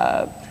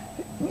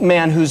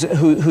man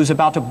who's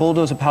about to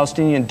bulldoze a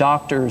Palestinian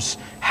doctor's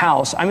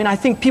house. I mean, I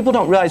think people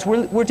don't realize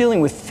we're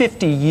dealing with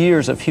 50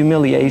 years of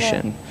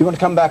humiliation. Yeah. You want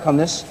to come back on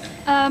this?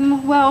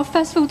 Well,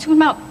 first of all, talking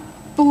about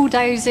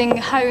bulldozing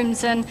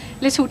homes and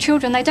little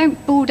children, they don't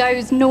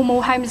bulldoze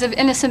normal homes of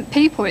innocent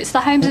people. It's the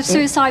homes of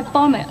suicide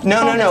bombers.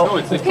 No.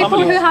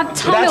 People who have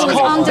tunnels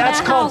under their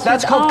house.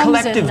 That's called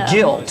collective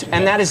guilt,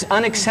 and that is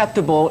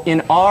unacceptable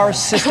in our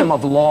system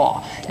of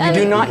law.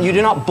 You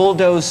do not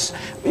bulldoze.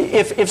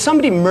 If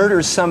somebody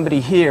murders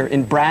somebody here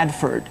in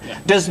Bradford,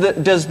 does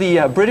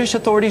the British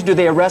authorities, do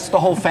they arrest the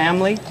whole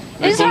family?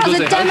 Israel's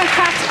a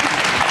democratic.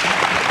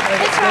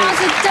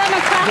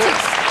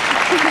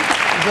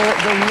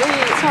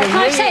 Can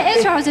I say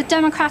Israel is a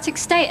democratic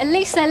state? At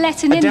least they're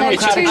letting in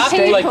those two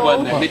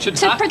people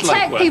to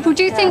protect people.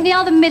 Do you think the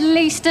other Middle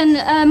Eastern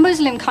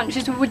Muslim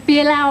countries would be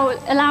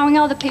allowing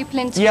other people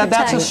in to protect? Yeah,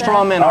 that's a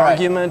straw man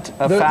argument,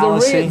 a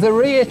fallacy. The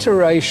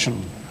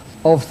reiteration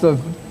of the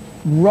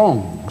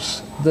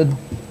wrongs, the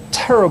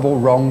terrible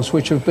wrongs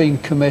which have been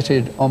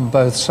committed on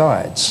both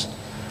sides,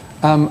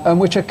 and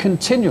which are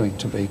continuing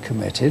to be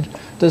committed,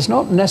 does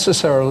not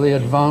necessarily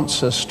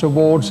advance us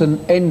towards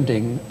an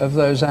ending of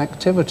those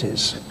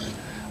activities.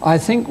 I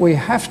think we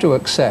have to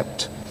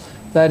accept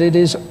that it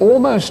is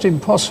almost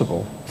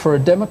impossible for a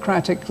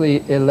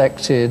democratically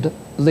elected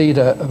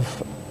leader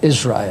of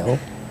Israel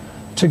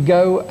to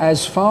go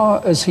as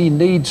far as he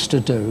needs to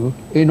do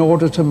in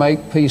order to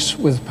make peace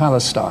with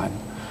Palestine.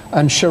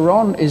 And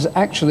Sharon is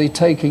actually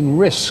taking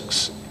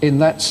risks in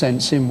that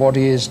sense in what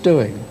he is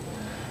doing.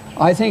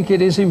 I think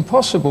it is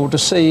impossible to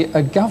see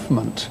a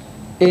government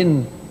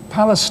in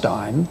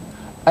Palestine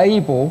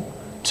able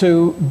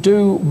to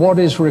do what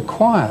is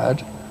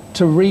required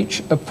to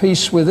reach a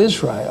peace with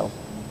Israel.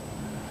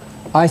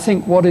 I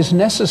think what is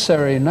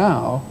necessary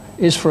now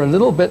is for a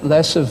little bit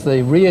less of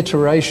the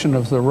reiteration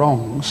of the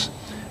wrongs,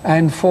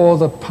 and for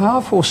the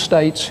powerful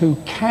states who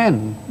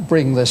can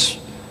bring this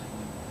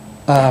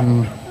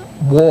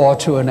war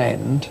to an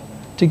end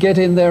to get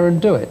in there and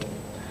do it.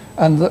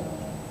 And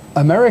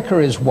America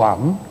is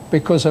one,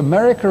 because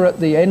America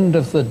at the end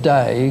of the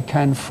day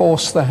can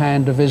force the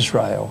hand of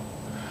Israel.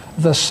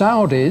 The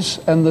Saudis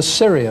and the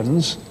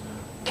Syrians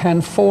can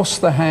force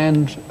the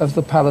hand of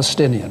the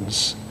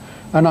Palestinians.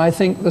 And I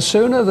think the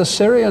sooner the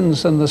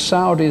Syrians and the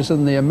Saudis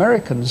and the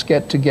Americans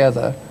get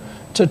together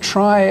to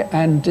try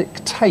and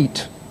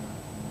dictate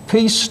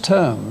peace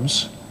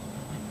terms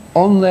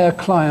on their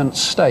client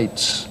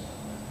states,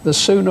 the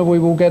sooner we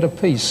will get a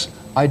peace.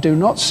 I do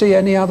not see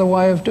any other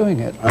way of doing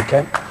it.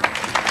 Okay.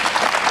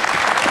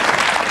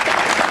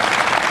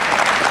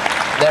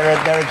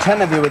 There are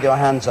 10 of you with your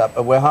hands up,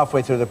 but we're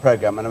halfway through the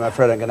program, and I'm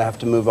afraid I'm going to have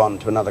to move on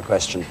to another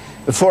question.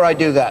 Before I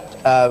do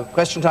that,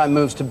 Question Time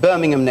moves to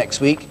Birmingham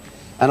next week,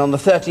 and on the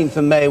 13th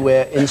of May,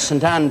 we're in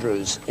St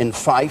Andrews in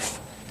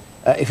Fife.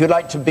 If you'd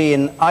like to be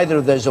in either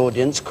of those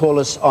audience, call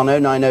us on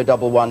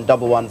 09011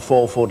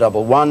 114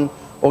 411,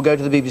 or go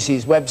to the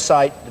BBC's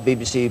website, the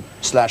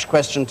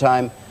BBC/Question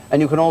Time,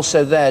 and you can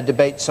also there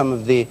debate some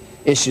of the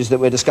issues that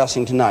we're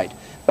discussing tonight.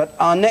 But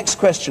our next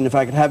question, if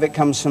I could have it,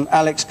 comes from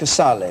Alex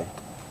Casale.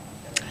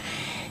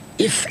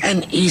 If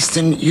an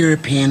Eastern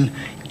European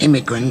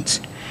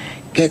immigrant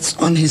gets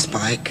on his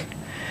bike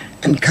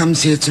and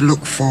comes here to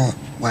look for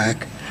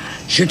work,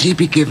 should he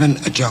be given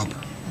a job?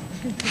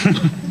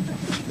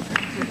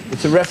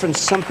 It's a reference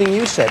to something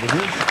you said, isn't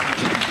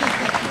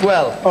it?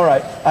 Well, all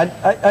right. I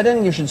don't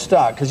think you should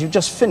start, because you've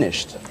just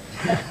finished.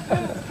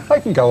 I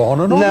can go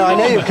on and on. No, I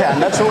know you can.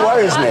 That's what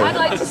worries me. I'd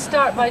like to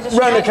start by just...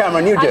 Rona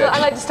Cameron, you do it.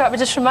 I'd like to start by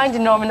just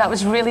reminding Norman that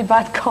was a really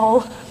bad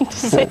call to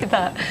say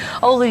that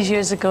all these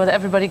years ago that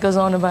everybody goes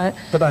on about.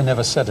 But I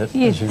never said it.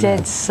 You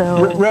did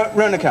so.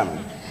 Rona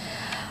Cameron.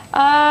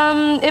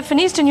 If an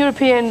Eastern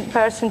European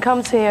person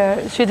comes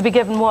here, should they be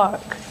given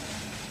work?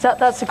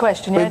 That's the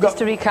question, yeah? Just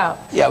to recap.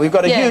 Yeah, we've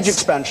got a huge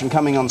expansion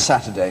coming on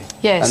Saturday.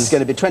 Yes. And there's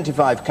going to be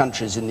 25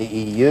 countries in the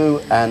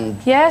EU, and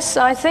yes,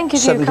 I think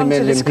if you come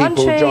to this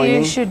country,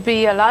 you should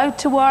be allowed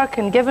to work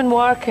and given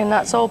work, and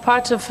that's all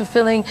part of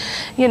fulfilling,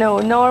 you know,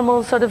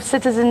 normal sort of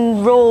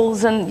citizen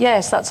roles. And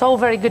yes, that's all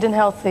very good and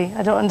healthy.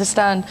 I don't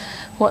understand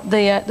what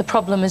the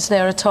problem is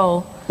there at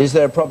all. Is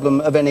there a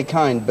problem of any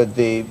kind but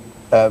the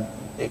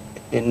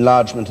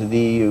enlargement of the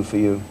EU for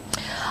you?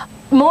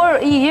 More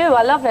EU,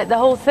 I love it, the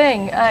whole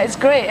thing. It's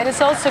great, and it's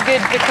also good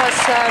because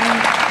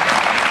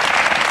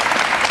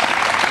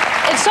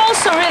it's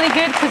also really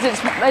good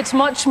because it's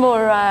much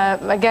more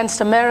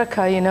against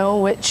America, you know,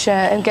 which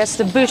against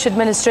the Bush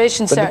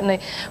administration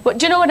certainly. But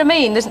do you know what I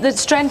mean? The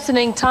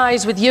strengthening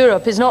ties with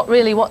Europe is not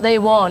really what they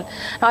want.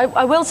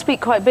 I will speak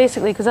quite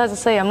basically because, as I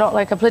say, I'm not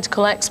like a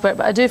political expert,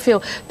 but I do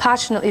feel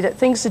passionately that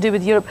things to do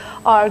with Europe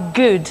are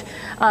good.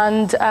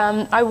 And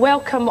I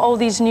welcome all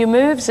these new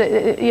moves.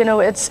 You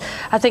know, I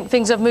think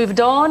things have moved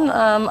on.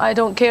 I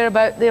don't care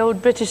about the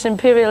old British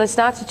imperialist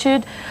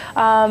attitude.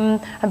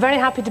 I'm very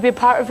happy to be a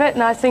part of it,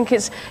 and I think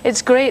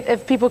it's great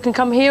if people can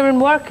come here and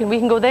work, and we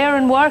can go there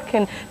and work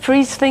and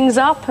freeze things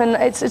up, and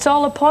it's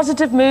all a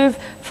positive move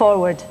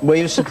forward. Were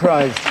you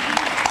surprised?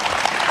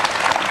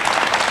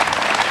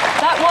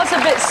 That was a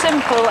bit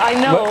simple, I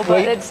know,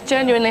 but it's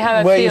genuinely how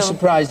I feel. Were you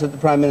surprised that the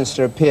Prime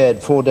Minister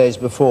appeared 4 days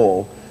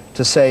before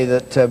to say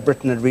that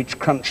Britain had reached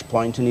crunch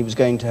point and he was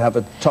going to have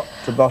a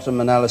top-to-bottom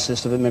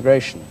analysis of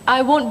immigration?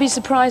 I won't be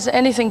surprised at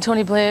anything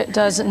Tony Blair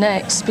does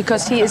next,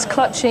 because he is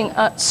clutching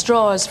at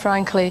straws,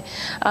 frankly.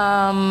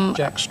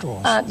 Jack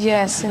straws.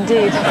 Yes,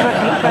 indeed.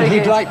 Very and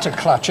he'd good. like to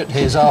clutch at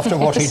his after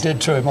what he did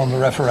to him on the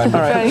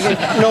referendum. Very good.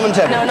 Norman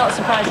Tedder. No, not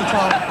surprised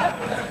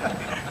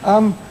at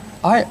all.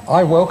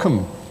 I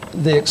welcome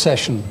the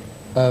accession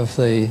of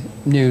the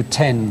new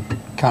 10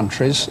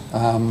 countries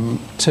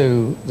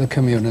to the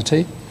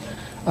community.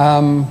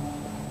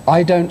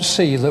 I don't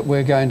see that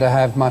we're going to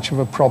have much of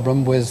a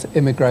problem with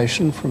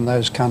immigration from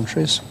those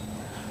countries.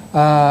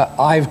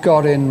 I've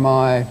got in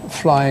my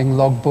flying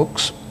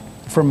logbooks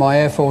from my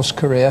Air Force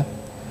career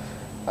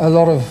a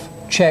lot of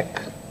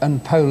Czech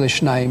and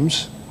Polish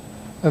names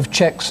of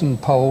Czechs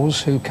and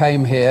Poles who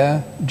came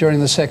here during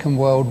the Second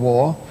World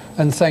War,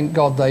 and thank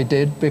God they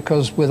did,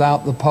 because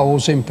without the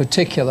Poles in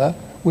particular,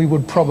 we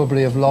would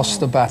probably have lost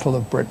the Battle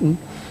of Britain.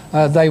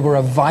 They were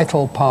a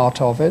vital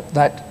part of it,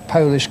 that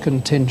Polish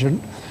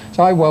contingent.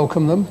 So I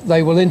welcome them.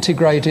 They will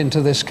integrate into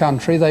this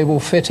country. They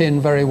will fit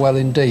in very well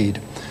indeed.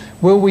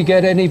 Will we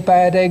get any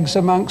bad eggs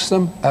amongst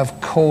them? Of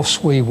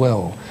course we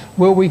will.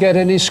 Will we get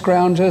any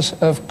scroungers?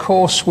 Of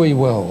course we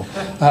will.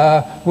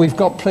 We've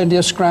got plenty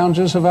of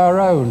scroungers of our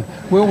own.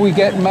 Will we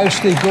get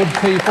mostly good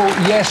people?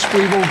 Yes,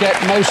 we will get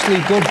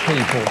mostly good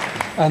people.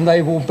 And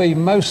they will be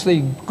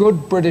mostly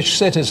good British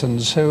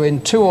citizens who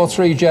in 2 or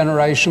 3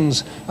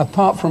 generations,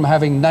 apart from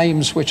having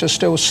names which are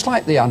still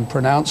slightly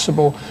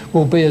unpronounceable,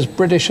 will be as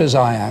British as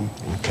I am.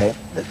 Okay.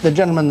 The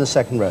gentleman in the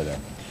second row there.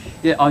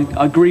 Yeah,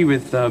 I agree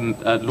with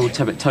Lord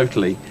Tebbit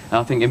totally.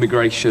 I think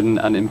immigration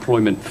and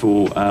employment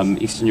for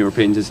Eastern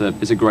Europeans is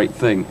a great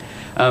thing.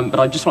 But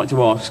I'd just like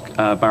to ask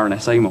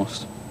Baroness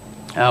Amos,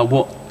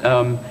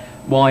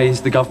 why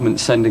is the government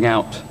sending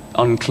out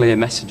unclear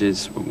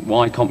messages?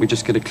 Why can't we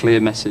just get a clear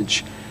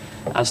message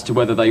as to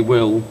whether they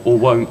will or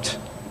won't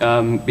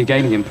be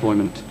gaining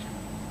employment?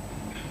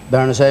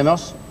 Baroness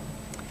Amos?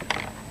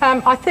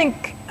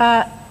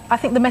 I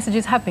think the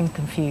messages have been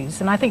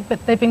confused, and I think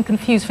that they've been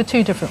confused for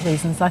 2 different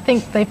reasons. I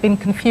think they've been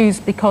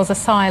confused because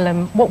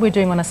asylum, what we're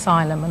doing on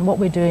asylum and what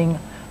we're doing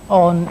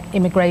on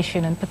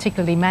immigration, and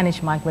particularly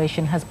managed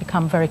migration, has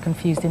become very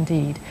confused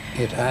indeed.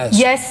 It has.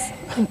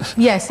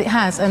 Yes, it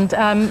has. And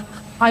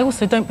I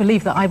also don't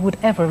believe that I would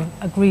ever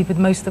agree with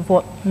most of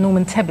what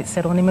Norman Tebbit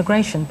said on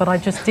immigration, but I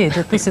just did.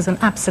 That this is an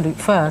absolute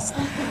first.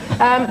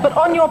 But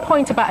on your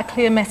point about a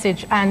clear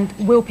message and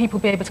will people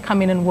be able to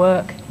come in and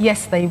work?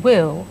 Yes, they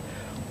will.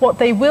 What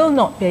they will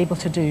not be able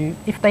to do,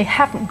 if they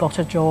haven't got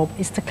a job,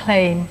 is to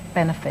claim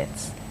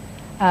benefits.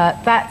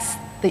 That's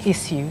the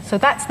issue. So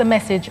that's the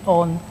message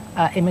on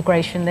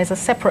immigration. There's a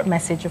separate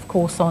message, of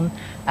course, on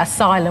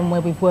asylum,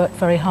 where we've worked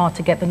very hard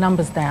to get the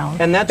numbers down.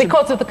 And that's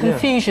because of the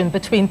confusion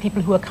between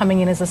people who are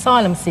coming in as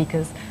asylum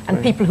seekers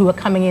and people who are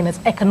coming in as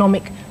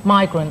economic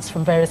migrants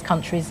from various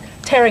countries,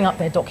 tearing up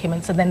their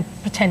documents and then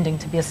pretending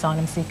to be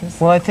asylum seekers.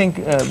 Well, I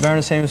think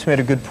Baroness Amos made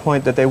a good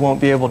point that they won't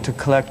be able to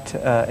collect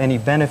any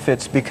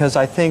benefits, because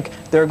I think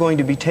they're going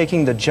to be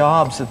taking the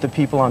jobs that the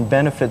people on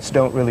benefits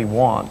don't really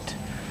want.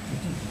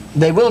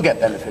 They will get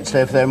benefits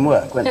if they're in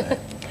work, won't they?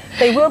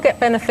 They will get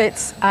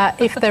benefits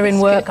if they're in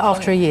work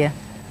after a year.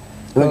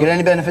 You won't get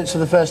any benefits for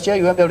the first year?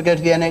 You won't be able to go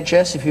to the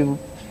NHS if you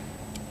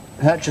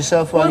hurt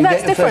yourself while you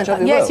get your first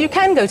job? Yes, you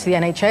can go to the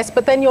NHS,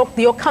 but then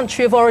your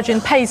country of origin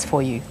pays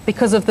for you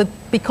because of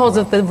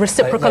the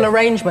reciprocal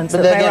arrangements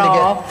that there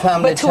are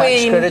family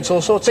tax credits,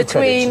 all sorts of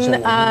credits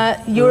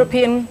between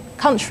European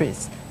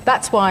countries.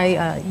 That's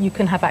why you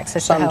can have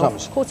access to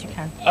health. Of course you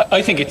can.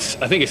 I think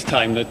it's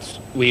time that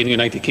we in the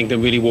United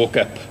Kingdom really walk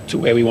up to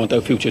where we want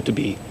our future to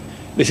be.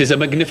 This is a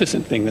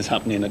magnificent thing that's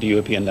happening at the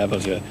European level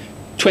here.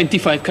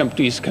 25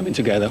 countries coming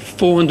together,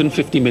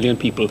 450 million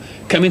people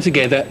coming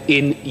together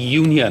in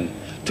union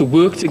to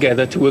work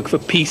together, to work for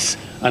peace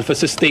and for a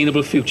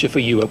sustainable future for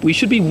Europe. We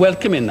should be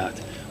welcoming that.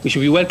 We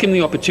should be welcoming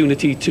the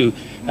opportunity to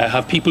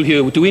have people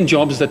here doing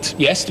jobs that,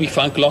 yes, to be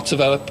frank, lots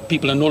of our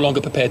people are no longer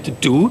prepared to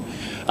do.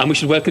 And we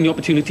should welcome the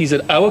opportunities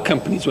that our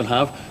companies will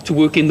have to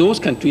work in those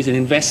countries and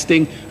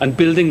investing and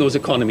building those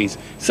economies.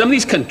 Some of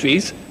these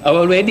countries are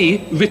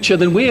already richer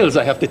than Wales,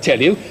 I have to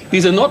tell you.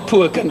 These are not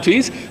poor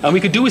countries, and we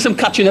could do with some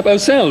catching up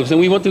ourselves, and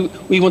we want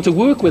to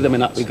work with them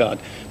in that regard.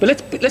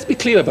 But let's be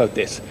clear about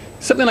this.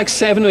 Something like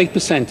 7 or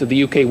 8% of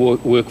the UK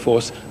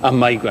workforce are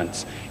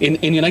migrants. In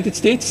the United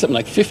States, something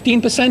like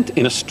 15%.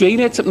 In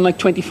Australia, it's something like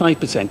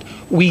 25%.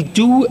 We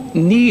do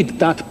need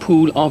that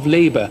pool of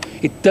labour.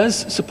 It does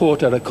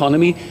support our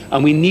economy,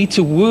 and we need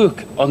to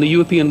work on the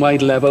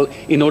European-wide level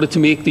in order to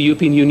make the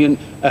European Union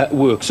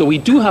work. So we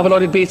do have a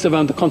lot of debates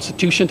around the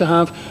Constitution to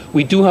have.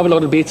 We do have a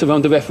lot of debates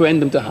around the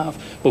referendum to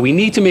have. But we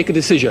need to make a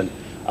decision.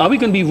 Are we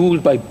going to be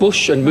ruled by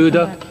Bush and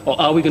Murdoch, or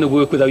are we going to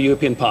work with our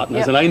European partners?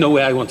 Yep. And I know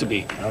where I want to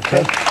be.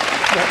 Okay.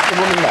 The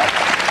woman there.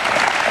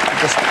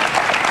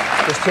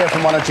 Just hear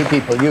from 1 or 2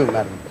 people. You,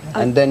 madam.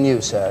 And then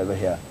you, sir, over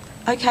here.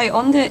 Okay,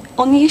 on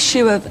the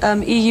issue of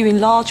EU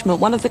enlargement,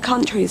 one of the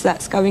countries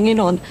that's going in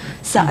on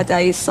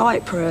Saturday is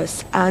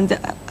Cyprus, and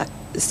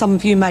some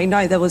of you may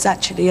know there was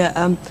actually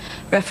a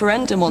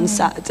referendum on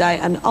Saturday,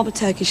 and I'm a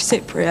Turkish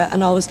Cypriot,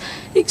 and I was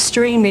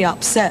extremely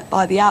upset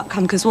by the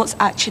outcome, because what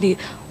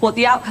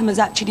the outcome has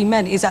actually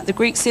meant is that the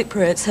Greek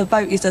Cypriots have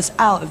voted us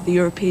out of the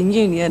European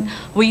Union.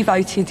 We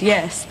voted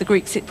yes, the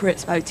Greek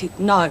Cypriots voted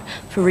no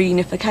for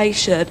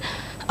reunification.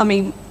 I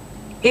mean,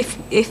 if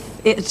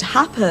it had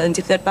happened,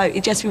 if they'd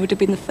voted yes, we would have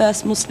been the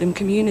first Muslim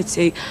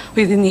community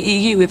within the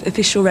EU with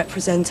official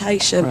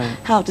representation. Right.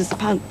 How does the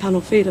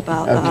panel feel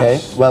about that? Okay,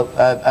 well,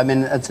 I mean,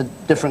 it's a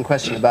different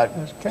question about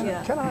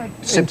Cypriot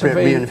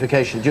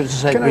reunification. Do you want to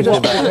say can I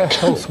just make a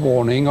health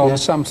warning on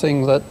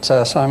something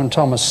that Simon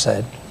Thomas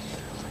said?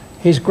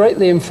 He's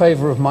greatly in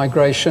favour of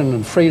migration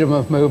and freedom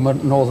of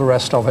movement and all the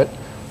rest of it.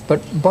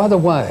 But by the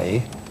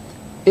way,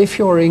 if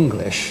you're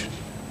English,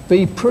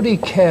 be pretty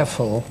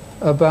careful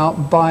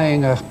about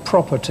buying a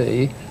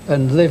property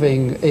and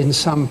living in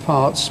some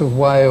parts of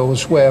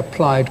Wales where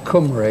Plaid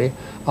Cymru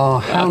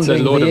are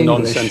hounding the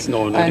English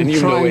and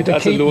trying to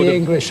keep the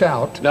English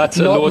out, not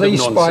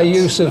least by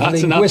use of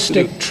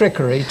linguistic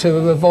trickery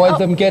to avoid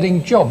them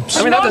getting jobs.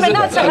 I mean,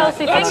 that's a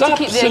healthy thing to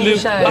keep the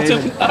English out.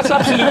 That's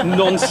absolute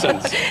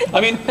nonsense.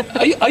 I mean,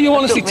 are you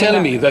honestly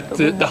telling me that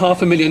the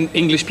 500,000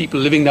 English people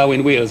living now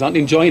in Wales aren't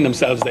enjoying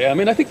themselves there? I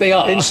mean, I think they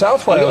are. In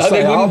South Wales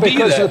they are,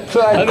 because the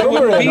Plaid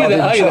Cymru are not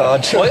in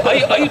charge.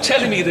 Are you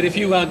telling me that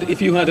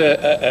if you had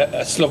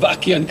a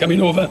Slovakian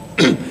coming over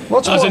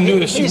as a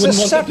nurse, you wouldn't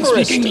want them to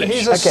speak English?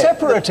 He's a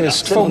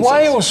separatist for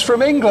Wales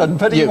from England,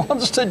 but he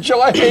wants to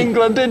join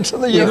England into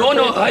the European...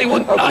 No, I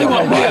want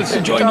Wales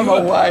to join you. Come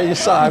away,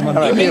 Simon.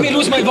 You made me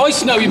lose my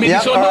voice now. You made me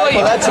so annoyed.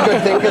 Well, that's a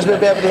good thing, because we'll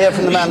be able to hear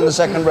from the man in the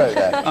second row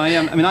there.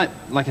 I mean,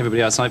 like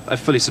everybody else, I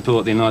fully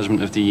support the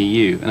enlargement of the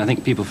EU, and I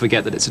think people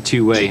forget that it's a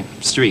two-way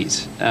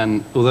street.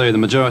 And although the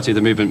majority of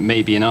the movement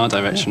may be in our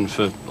direction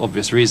for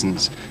obvious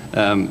reasons,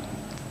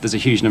 there's a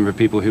huge number of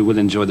people who will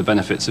enjoy the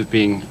benefits of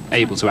being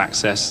able to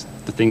access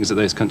the things that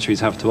those countries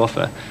have to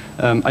offer.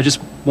 I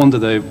just wonder,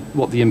 though,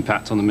 what the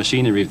impact on the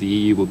machinery of the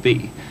EU will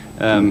be.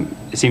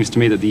 It seems to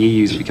me that the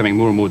EU is becoming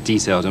more and more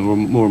detailed, and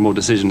more and more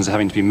decisions are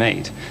having to be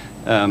made.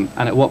 And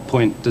at what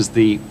point does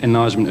the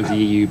enlargement of the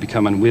EU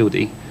become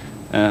unwieldy?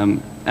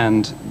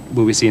 And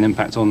will we see an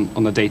impact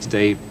on the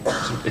day-to-day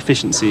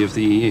efficiency of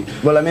the EU?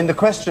 Well, I mean, the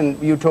question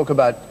you talk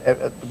about,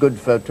 good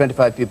for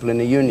 25 people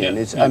in a union,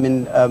 is, I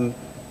mean, the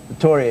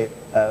Tory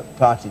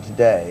party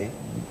today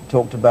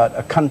talked about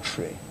a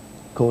country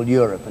called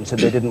Europe and said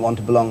they didn't want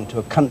to belong to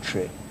a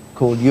country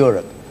called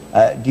Europe.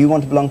 Do you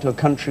want to belong to a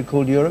country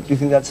called Europe? Do you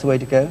think that's the way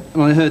to go?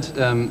 Well, I heard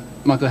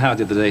Michael Howard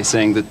the other day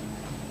saying that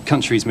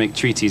countries make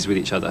treaties with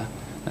each other.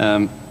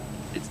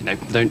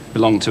 Don't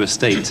belong to a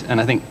state,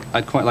 and I think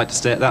I'd quite like to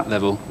stay at that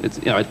level.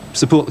 I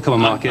support the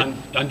common market.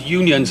 And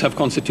unions have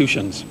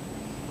constitutions.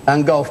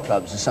 And golf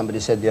clubs, as somebody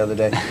said the other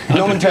day.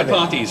 Norman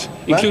parties,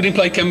 including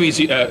Plaid Cymru's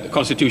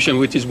constitution,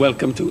 which is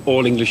welcome to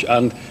all English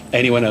and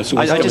anyone else who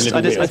wants to live in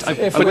Wales. I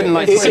wouldn't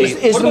like to see...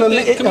 No,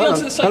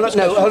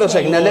 hold on a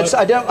second. Now,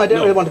 I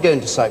don't really want to go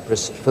into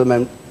Cyprus for the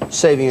moment,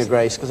 saving your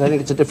grace, because I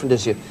think it's a different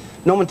issue.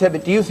 Norman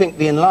Tebbit, do you think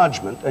the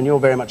enlargement, and you're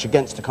very much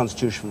against the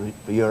constitution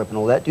for Europe and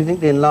all that, do you think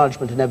the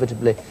enlargement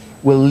inevitably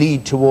will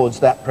lead towards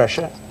that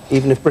pressure,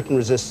 even if Britain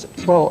resists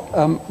it? Well,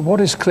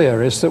 what is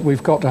clear is that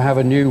we've got to have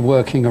a new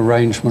working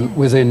arrangement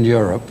within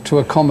Europe to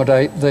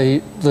accommodate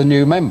the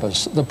new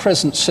members. The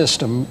present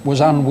system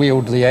was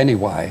unwieldy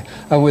anyway,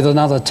 and with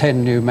another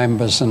 10 new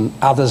members and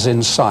others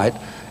in sight,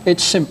 it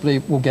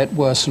simply will get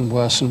worse and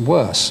worse and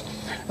worse.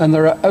 And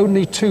there are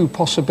only two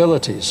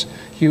possibilities.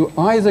 You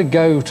either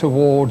go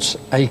towards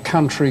a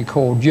country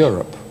called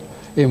Europe,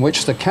 in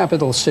which the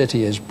capital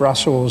city is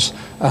Brussels,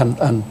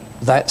 and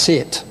that's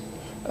it.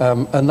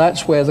 And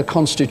that's where the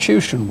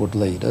Constitution would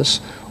lead us.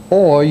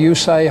 Or you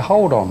say,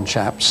 hold on,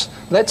 chaps,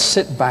 let's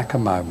sit back a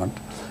moment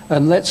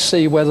and let's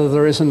see whether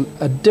there isn't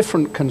a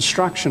different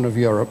construction of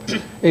Europe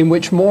in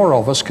which more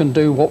of us can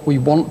do what we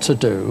want to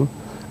do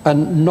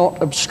and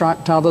not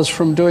obstruct others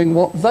from doing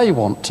what they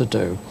want to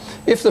do.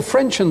 If the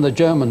French and the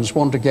Germans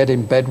want to get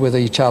in bed with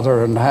each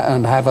other and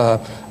have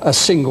a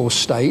single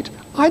state,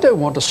 I don't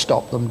want to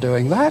stop them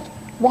doing that.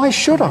 Why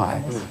should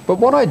I? But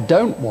what I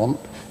don't want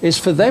is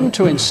for them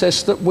to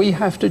insist that we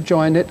have to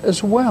join it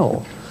as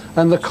well.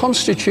 And the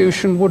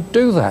Constitution would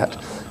do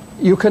that.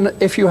 You can,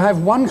 if you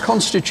have one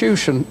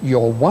Constitution,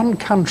 you're one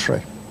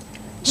country.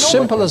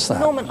 Simple as that.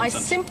 Norman, I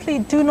simply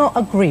do not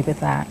agree with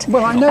that.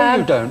 Well, I know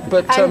you don't,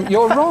 but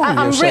you're wrong.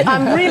 I'm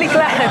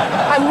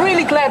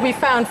really glad we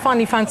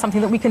finally found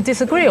something that we can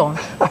disagree on.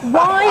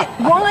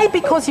 Why?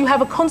 Because you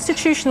have a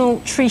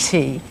constitutional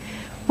treaty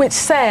which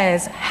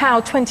says how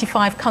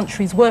 25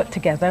 countries work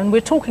together, and we're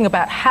talking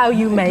about how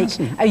you make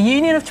a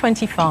union of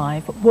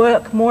 25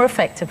 work more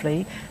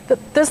effectively.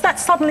 Does that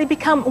suddenly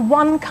become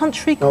one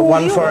country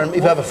called Europe? If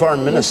you have a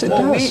foreign minister,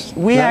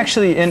 we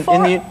actually in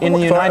the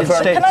United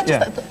States. Can I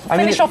just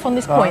finish off on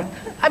this point?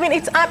 I mean,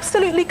 it's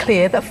absolutely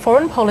clear that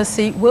foreign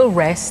policy will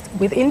rest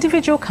with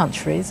individual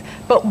countries,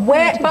 but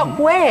where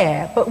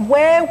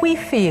we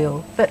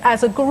feel that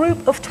as a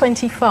group of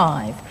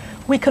 25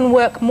 we can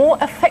work more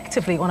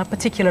effectively on a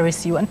particular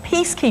issue, and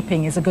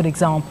peacekeeping is a good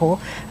example.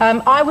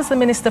 I was the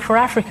Minister for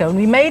Africa, and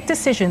we made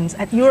decisions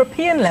at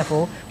European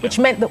level which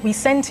meant that we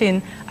sent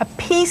in a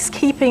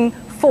peacekeeping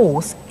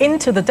force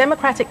into the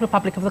Democratic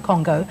Republic of the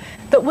Congo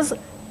that was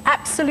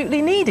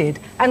absolutely needed,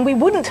 and we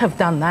wouldn't have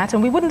done that,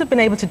 and we wouldn't have been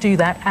able to do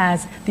that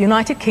as the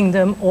United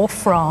Kingdom or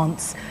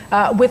France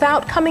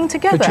without coming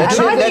together. And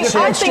I think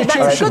that's a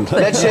good thing.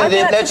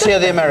 Let's hear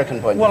the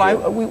American point.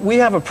 Well, we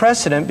have a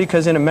precedent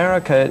because in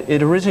America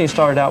it originally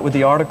started out with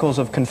the Articles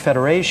of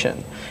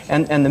Confederation,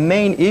 and the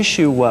main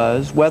issue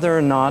was whether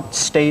or not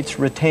states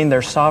retain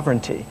their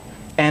sovereignty,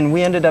 and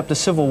we ended up, the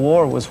Civil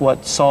War was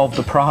what solved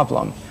the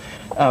problem.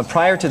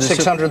 Prior to the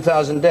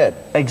 600,000 dead.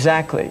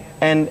 Exactly,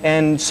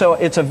 and so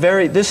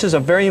this is a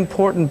very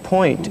important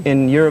point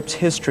in Europe's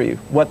history,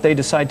 what they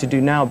decide to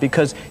do now,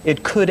 because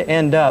it could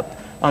end up,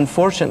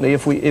 unfortunately,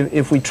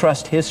 if we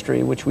trust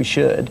history, which we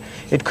should,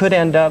 it could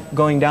end up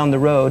going down the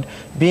road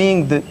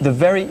being the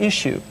very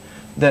issue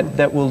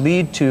that will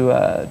lead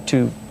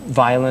to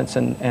violence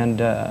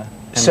and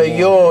so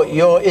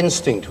your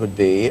instinct would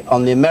be,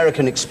 on the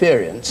American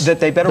experience,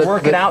 that they better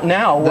work it out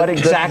now, what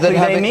exactly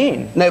they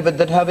mean. No, but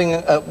that having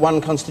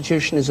one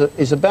constitution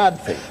is a bad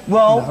thing.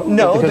 Well,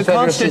 no, the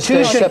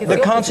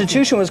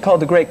Constitution was called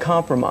the Great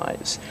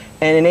Compromise.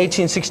 And in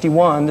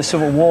 1861, the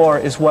Civil War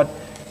is what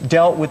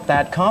dealt with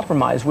that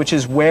compromise, which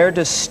is where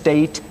does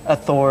state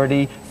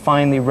authority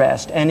finally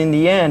rest. And in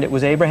the end, it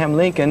was Abraham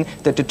Lincoln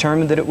that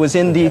determined that it was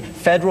in the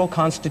federal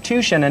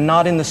Constitution and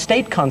not in the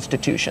state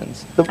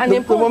constitutions. And the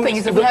important thing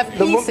is that we have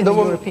peace in the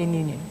European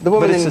Union. The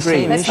woman in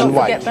green Let's not and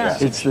white. forget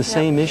that. It's the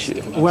same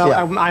issue. Well,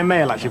 I'm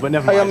male actually, but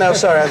never mind. Oh, you're male,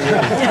 sorry.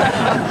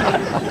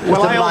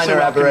 Well, I also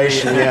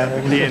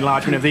welcome the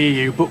enlargement of the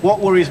EU, but what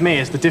worries me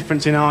is the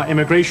difference in our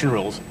immigration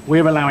rules.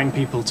 We're allowing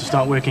people to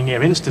start working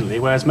here instantly,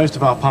 whereas most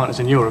of our partners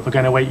in Europe are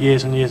going to wait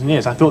years and years and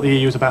years. I thought the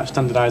EU was about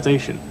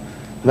standardisation.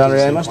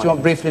 Valerie Amos, do you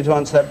want briefly to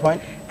answer that point?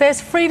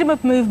 There's freedom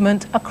of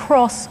movement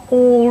across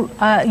all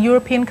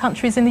European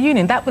countries in the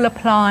Union. That will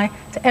apply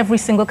to every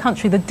single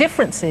country. The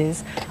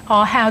differences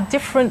are how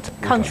different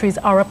countries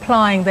are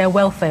applying their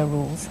welfare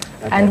rules.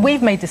 Okay. And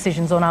we've made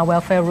decisions on our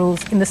welfare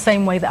rules in the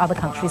same way that other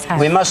countries have.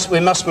 We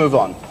must move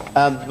on.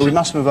 We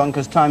must move on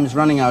because time is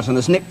running out on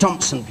us. Nick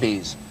Thompson,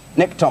 please.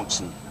 Nick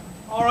Thompson.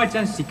 Are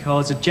identity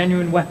cards a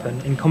genuine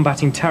weapon in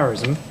combating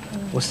terrorism,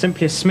 or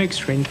simply a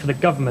smokescreen for the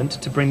government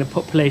to bring the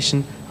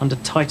population under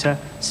tighter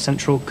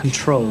central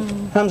control?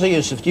 Hamza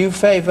Yusuf, do you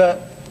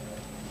favour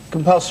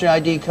compulsory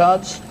ID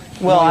cards?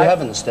 Well, I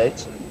have in the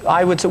States.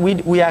 I would say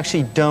we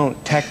actually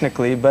don't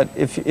technically, but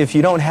if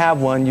you don't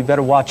have one, you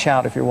better watch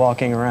out if you're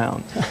walking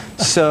around.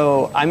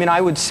 So, I mean,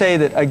 I would say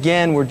that,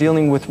 again, we're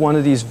dealing with one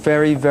of these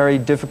very, very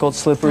difficult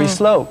slippery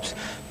slopes,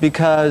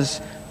 because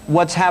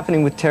what's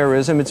happening with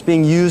terrorism, it's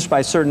being used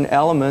by certain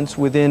elements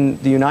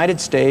within the United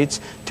States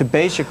to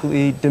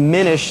basically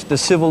diminish the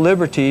civil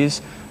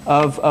liberties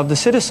of the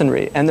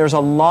citizenry. And there's a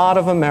lot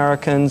of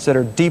Americans that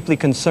are deeply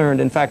concerned.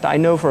 In fact, I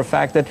know for a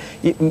fact that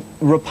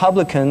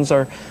Republicans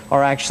are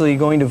actually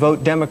going to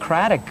vote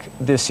Democratic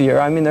this year.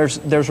 I mean,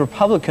 there's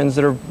Republicans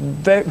that are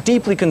very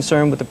deeply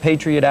concerned with the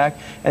Patriot Act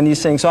and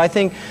these things. So I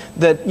think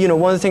that, you know,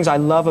 one of the things I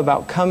love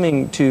about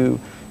coming to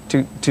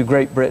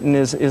Great Britain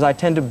is I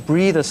tend to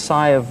breathe a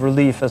sigh of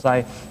relief as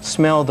I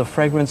smell the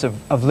fragrance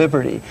of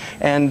liberty.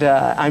 And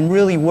I'm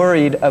really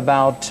worried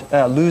about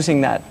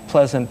losing that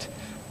pleasant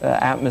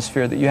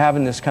atmosphere that you have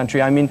in this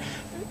country. I mean,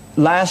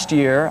 last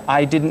year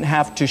I didn't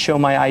have to show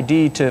my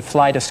ID to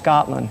fly to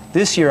Scotland.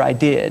 This year I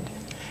did.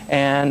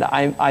 And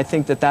I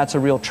think that that's a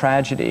real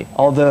tragedy.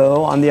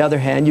 Although, on the other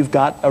hand, you've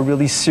got a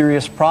really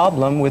serious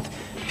problem with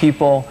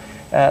people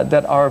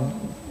that are,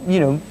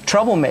 you know,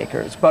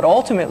 troublemakers. But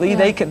ultimately,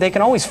 they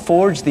can always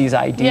forge these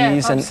IDs.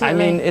 Yeah, and I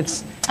mean,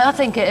 it's... I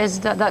think it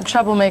is that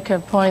troublemaker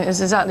point is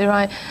exactly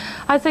right.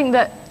 I think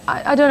that,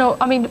 I don't know,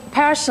 I mean,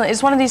 personally,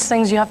 it's one of these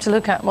things you have to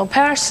look at. Well,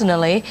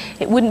 personally,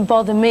 it wouldn't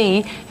bother me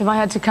if I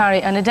had to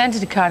carry an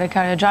identity card. I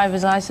carry a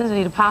driver's license, I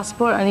need a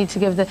passport, I need to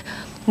give the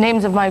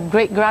names of my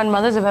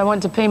great-grandmothers if I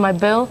want to pay my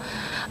bill.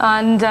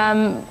 And,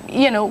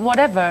 you know,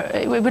 whatever.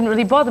 It wouldn't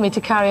really bother me to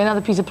carry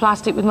another piece of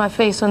plastic with my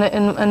face on it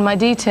and my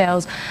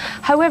details.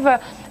 However,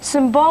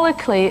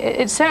 symbolically,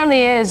 it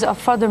certainly is a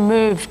further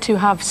move to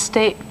have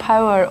state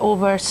power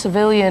over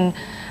civilian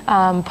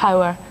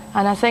power.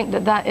 And I think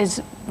that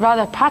is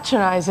rather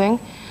patronising.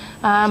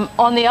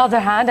 On the other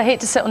hand, I hate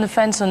to sit on the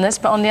fence on this,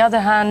 but on the other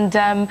hand,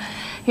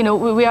 you know,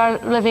 we are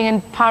living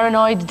in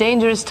paranoid,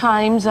 dangerous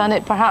times, and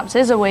it perhaps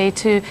is a way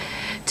to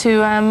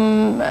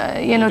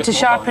you know, to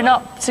sharpen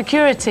up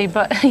security.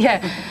 But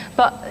yeah,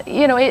 but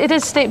you know, it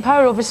is state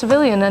power over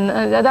civilian, and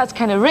that's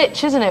kind of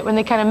rich, isn't it? When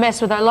they kind of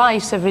mess with our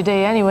lives every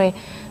day, anyway.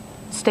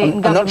 State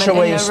and government I'm not sure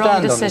where you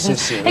stand on this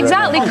issue.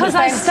 Exactly, because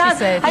I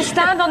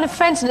stand on the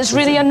fence, and it's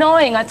really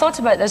annoying. I thought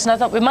about this, and I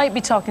thought we might be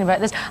talking about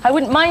this. I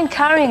wouldn't mind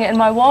carrying it in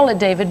my wallet,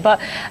 David,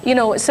 but you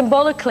know,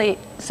 symbolically,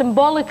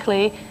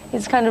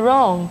 it's kind of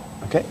wrong.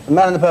 Okay, the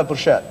man in the purple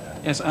shirt.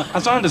 Yes,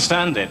 as I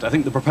understand it, I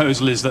think the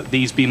proposal is that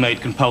these be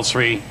made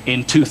compulsory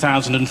in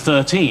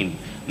 2013.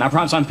 Now,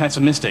 perhaps I'm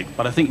pessimistic,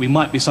 but I think we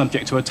might be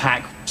subject to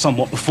attack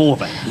somewhat before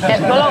then.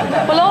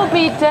 Yeah, we'll all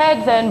be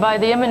dead then by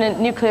the imminent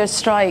nuclear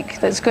strike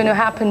that's going to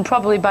happen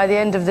probably by the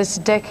end of this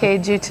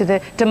decade due to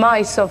the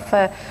demise of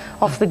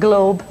the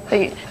globe.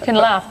 You can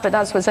laugh, but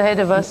that's what's ahead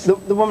of us.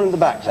 The woman in the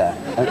back there.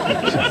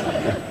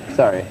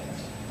 Sorry.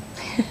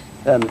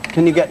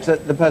 Can you get to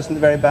the person at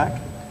the very back?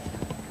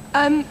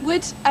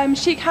 Would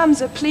Sheikh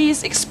Hamza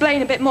please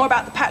explain a bit more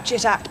about the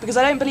Patriot Act, because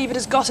I don't believe it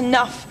has got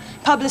enough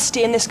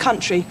publicity in this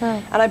country,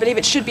 and I believe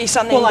it should be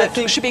something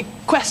that should be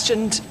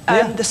questioned,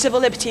 the civil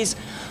liberties.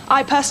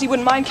 I personally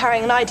wouldn't mind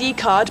carrying an ID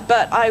card,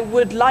 but I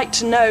would like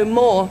to know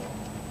more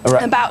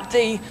about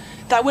that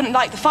I wouldn't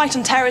like the fight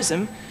on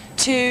terrorism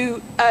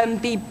to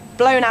be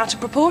blown out of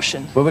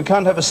proportion. Well, we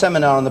can't have a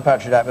seminar on the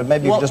Patriot Act, but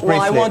maybe you can just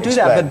briefly I won't do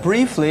that, but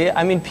briefly,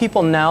 I mean,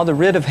 people now, the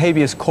writ of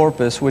habeas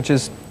corpus, which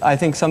is, I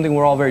think, something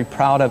we're all very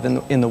proud of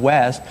in the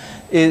West,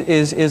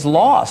 is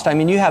lost. I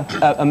mean, you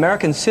have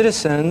American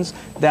citizens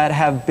that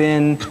have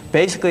been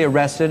basically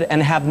arrested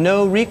and have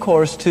no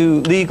recourse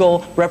to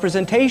legal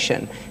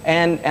representation.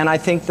 And I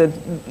think that,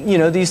 you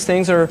know, these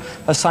things are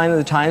a sign of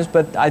the times,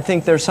 but I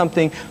think there's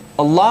something,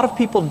 a lot of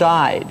people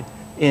died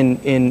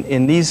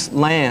in these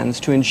lands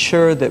to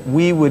ensure that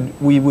we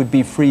would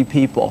be free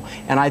people.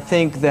 And I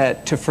think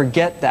that to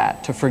forget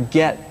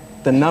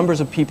the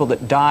numbers of people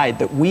that died,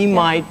 that we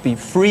might be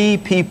free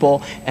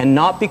people and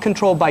not be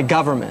controlled by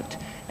government.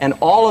 And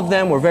all of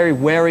them were very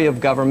wary of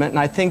government, and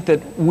I think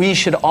that we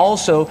should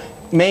also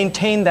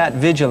maintain that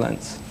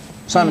vigilance.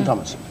 Simon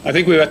Thomas. I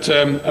think we're at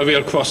a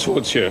real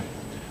crossroads here.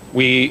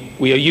 We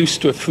are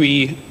used to a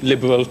free,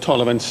 liberal,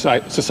 tolerant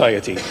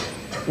society.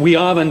 We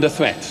are under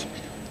threat.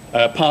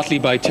 Partly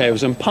by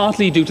terrorism,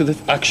 partly due to the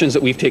actions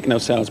that we've taken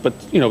ourselves. But,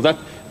 you know,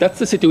 that's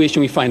the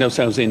situation we find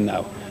ourselves in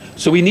now.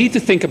 So we need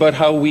to think about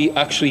how we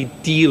actually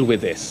deal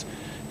with this.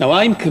 Now,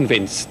 I'm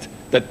convinced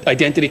that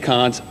identity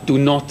cards do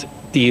not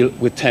deal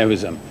with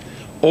terrorism.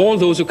 All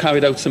those who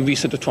carried out some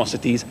recent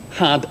atrocities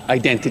had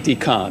identity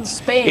cards.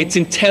 Spain. It's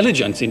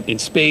intelligence in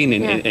Spain,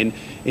 in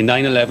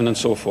 9/11 and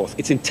so forth.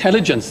 It's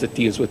intelligence that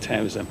deals with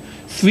terrorism.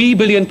 £3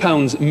 billion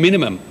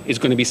minimum is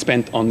going to be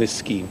spent on this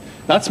scheme.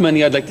 That's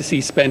money I'd like to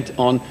see spent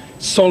on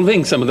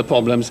solving some of the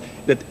problems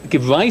that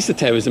give rise to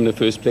terrorism in the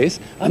first place,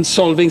 and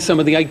solving some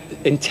of the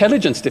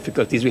intelligence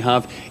difficulties we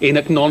have in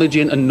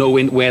acknowledging and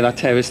knowing where that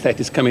terrorist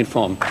threat is coming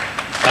from.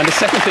 And the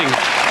second thing,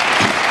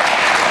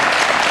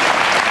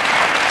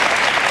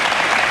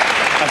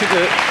 I think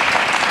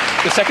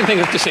the second thing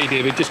I have to say,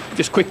 David,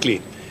 just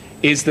quickly,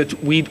 is that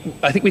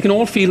I think we can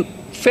all feel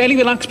fairly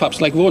relaxed,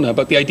 perhaps like Rona,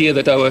 about the idea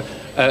that our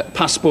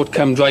passport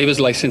come driver's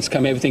license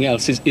come everything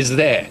else is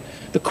there.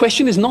 The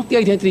question is not the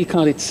identity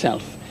card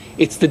itself.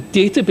 It's the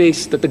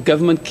database that the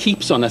government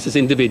keeps on us as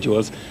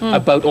individuals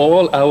about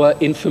all our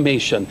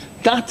information.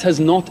 That has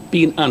not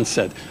been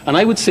answered. And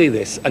I would say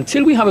this,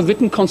 until we have a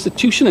written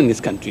constitution in this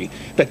country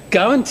that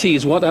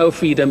guarantees what our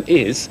freedom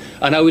is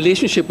and our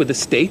relationship with the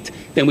state,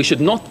 then we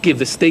should not give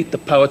the state the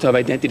power to have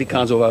identity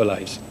cards over our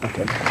lives.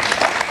 Okay.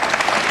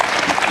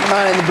 The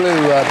man in the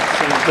blue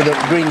with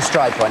a green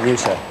stripe on you,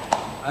 sir.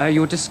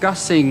 You're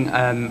discussing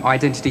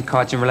identity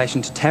cards in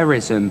relation to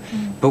terrorism,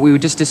 but we were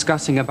just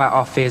discussing about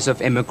our fears of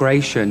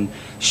immigration.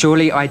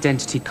 Surely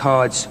identity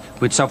cards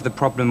would solve the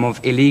problem of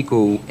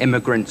illegal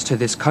immigrants to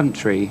this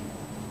country?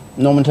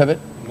 Norman Tebbit?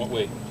 In what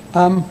way?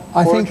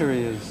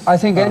 I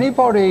think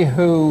anybody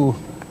who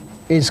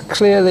is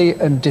clearly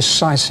and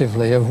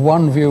decisively of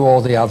one view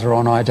or the other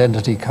on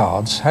identity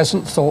cards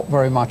hasn't thought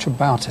very much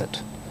about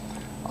it.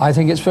 I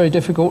think it's very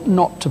difficult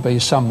not to be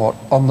somewhat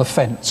on the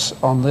fence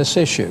on this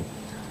issue.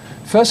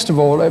 First of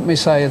all, let me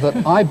say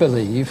that I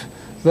believe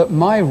that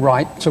my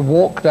right to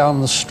walk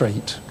down the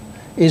street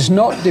is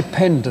not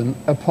dependent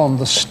upon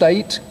the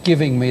state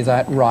giving me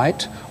that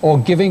right or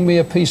giving me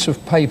a piece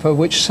of paper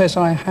which says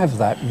I have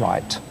that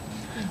right.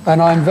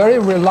 And I'm very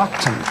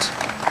reluctant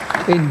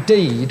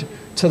indeed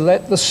to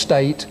let the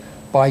state,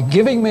 by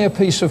giving me a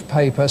piece of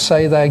paper,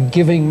 say they're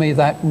giving me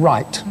that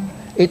right.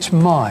 It's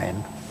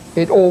mine.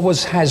 It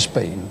always has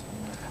been.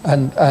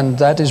 And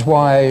that is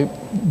why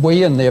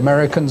we and the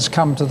Americans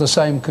come to the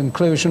same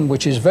conclusion,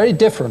 which is very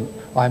different,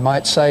 I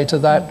might say, to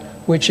that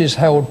which is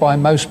held by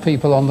most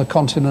people on the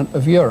continent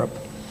of Europe.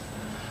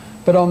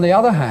 But on the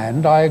other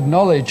hand, I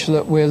acknowledge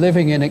that we're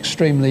living in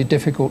extremely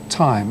difficult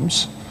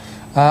times.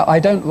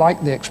 I don't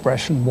like the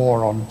expression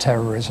war on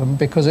terrorism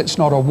because it's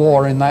not a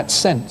war in that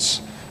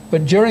sense.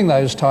 But during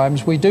those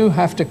times, we do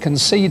have to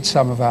concede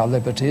some of our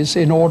liberties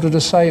in order to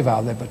save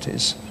our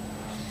liberties.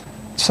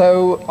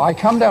 So I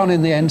come down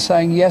in the end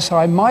saying, yes,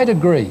 I might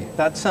agree.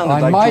 That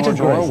sounded like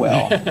George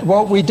Orwell.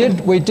 Well, we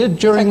did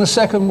during the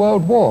Second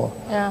World War.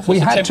 Yeah. We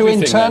had to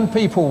intern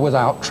people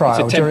without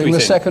trial during the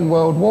Second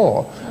World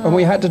War. And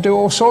we had to do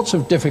all sorts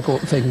of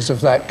difficult things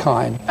of that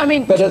kind. I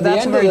mean, but at the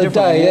end of the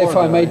day, if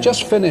I may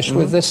just finish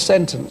with this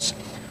sentence,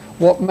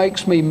 what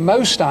makes me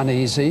most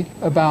uneasy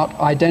about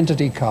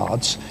identity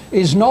cards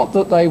is not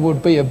that they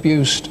would be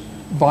abused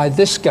by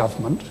this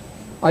government.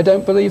 I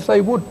don't believe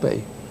they would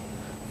be.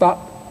 But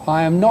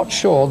I am not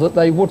sure that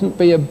they wouldn't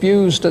be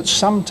abused at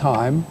some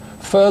time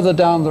further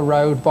down the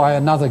road by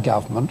another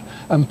government,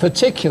 and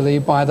particularly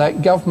by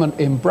that government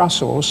in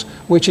Brussels,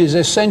 which is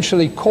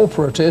essentially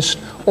corporatist,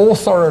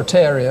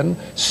 authoritarian,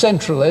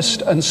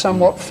 centralist, and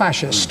somewhat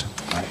fascist.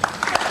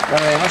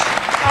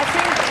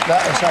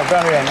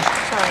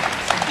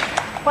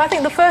 Well, I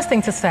think the first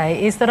thing to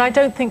say is that I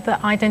don't think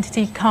that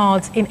identity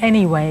cards in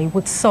any way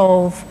would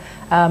solve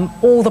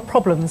all the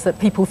problems that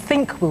people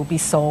think will be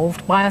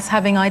solved by us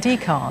having ID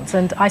cards.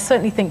 And I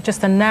certainly think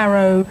just a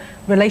narrow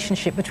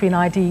relationship between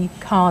ID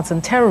cards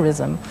and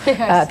terrorism,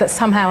 that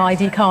somehow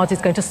ID cards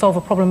is going to solve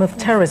a problem of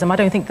terrorism, I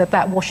don't think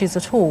that washes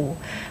at all.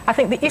 I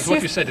think the issue... That's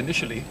what you said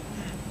initially.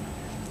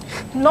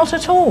 Not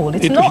at all.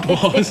 It's not.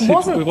 It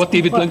wasn't. What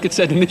David Blunkett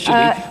said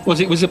initially was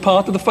it was a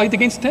part of the fight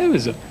against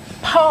terrorism.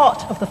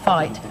 part of the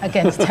fight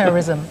against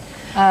terrorism.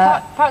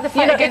 Part of the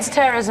fight against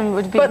terrorism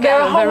would be but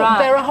there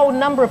Iraq. are a whole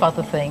number of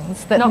other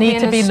things that Not need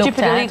to be looked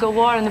stupid at. illegal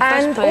war in the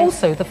first and place.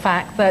 also the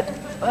fact that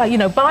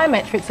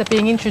biometrics are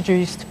being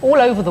introduced all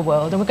over the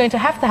world, and we're going to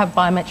have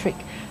biometric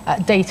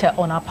data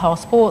on our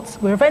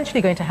passports. We're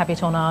eventually going to have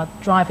it on our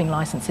driving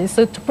licenses.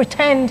 So to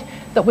pretend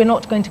that we're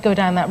not going to go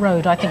down that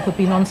road, I think, would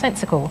be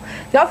nonsensical.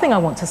 The other thing I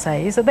want to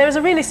say is that there is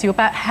a real issue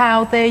about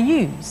how they're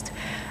used.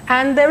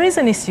 And there is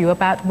an issue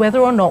about whether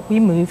or not we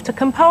move to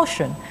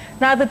compulsion.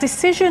 Now, the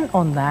decision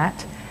on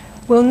that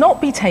will not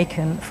be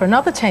taken for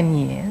another 10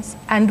 years,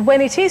 and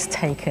when it is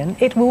taken,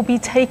 it will be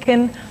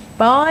taken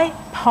by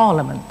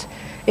Parliament.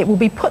 It will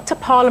be put to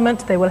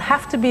Parliament, there will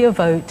have to be a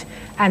vote,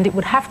 and it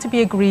would have to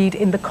be agreed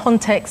in the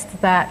context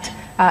that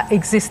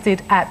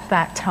existed at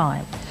that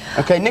time.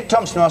 Okay, Nick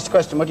Thompson asked a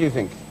question. What do you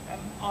think?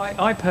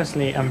 I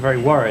personally am very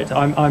worried.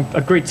 I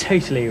agree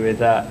totally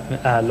with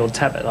Lord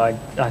Tebbit.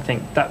 I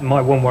think that my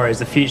one worry is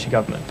the future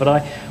government. But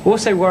I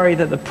also worry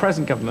that the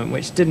present government,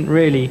 which hasn't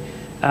really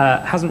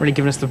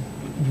given us the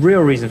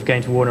real reason for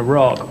going to war in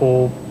Iraq,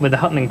 or with the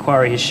Hutton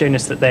inquiry has shown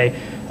us that they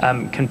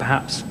can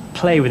perhaps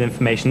play with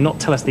information, not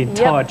tell us the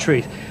entire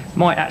truth,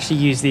 might actually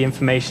use the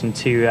information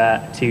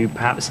to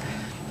perhaps,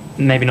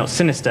 maybe not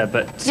sinister,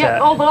 but...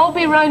 we'll all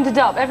be rounded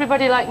up.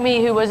 Everybody like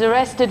me who was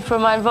arrested for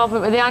my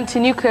involvement with the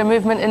anti-nuclear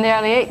movement in the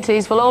early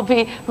 80s will all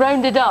be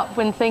rounded up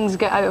when things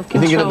get out of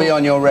control. You think it'll be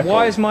on your record?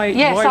 Why is my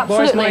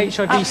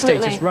HIV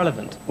status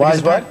relevant? Why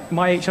is what?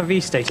 My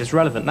HIV status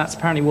relevant. That's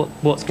apparently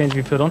what's going to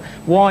be put on.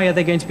 Why are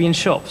they going to be in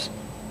shops?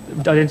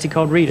 Identity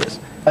card readers.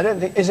 I don't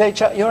think... Is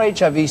your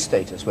HIV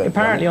status...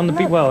 Apparently on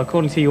the... Well,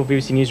 according to your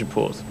BBC News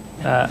report.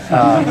 Don't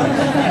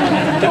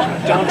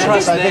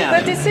trust them.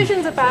 The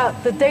decisions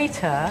about the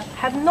data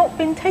have not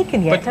been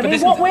taken yet. But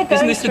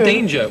isn't this the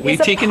danger?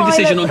 We've taken a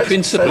decision on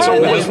principle, That's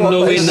we have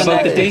knowing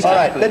about the data. All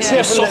right, let's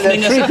hear from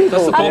the three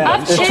people.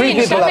 There's three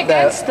people up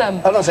there.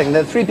 Hold on a second.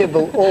 There are three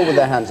people all with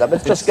their hands up.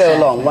 Let's just go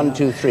along. 1,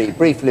 2, 3.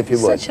 Briefly, if you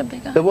would.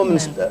 The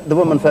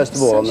woman first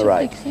of all on the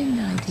right.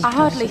 I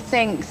hardly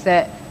think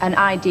that an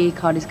ID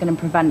card is going to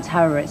prevent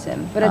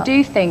terrorism, but I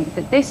do think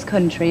that this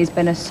country has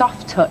been a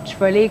soft touch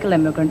for illegal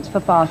immigrants for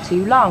far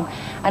too long,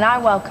 and I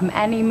welcome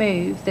any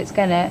move that's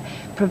going to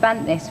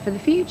prevent this for the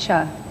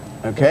future.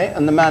 Okay,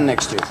 and the man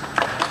next to you.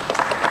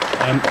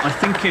 I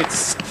think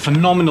it's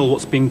phenomenal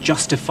what's being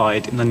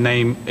justified in the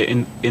name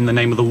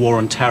of the war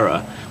on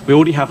terror. We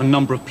already have a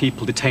number of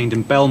people detained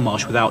in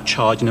Belmarsh without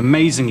charge, and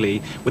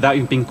amazingly, without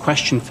even being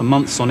questioned for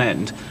months on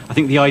end. I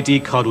think the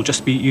ID card will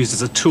just be used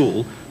as a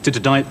tool to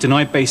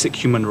deny basic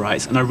human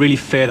rights, and I really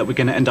fear that we're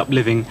going to end up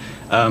living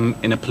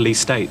in a police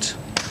state.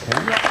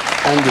 Okay.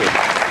 And you.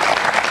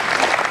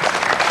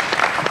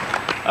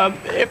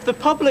 If the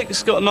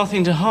public's got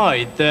nothing to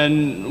hide,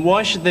 then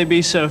why should they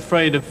be so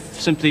afraid of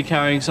simply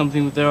carrying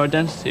something with their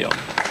identity on?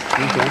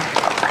 Okay.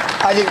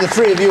 I think the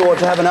three of you ought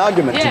to have an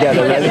argument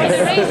together. For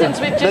the reasons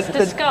we've just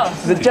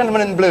discussed. The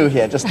gentleman in blue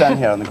here, just down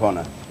here on the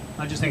corner.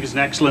 I just think it's an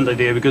excellent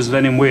idea, because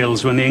then in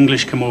Wales, when the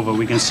English come over,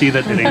 we can see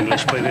that they're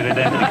English by their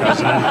identity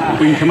cards. And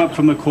we can come up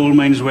from the coal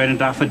mines wearing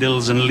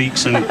daffodils and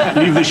leeks and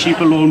leave the sheep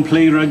alone,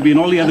 play rugby, and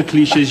all the other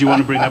cliches you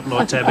want to bring up,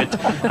 Lord Tebbit.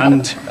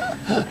 And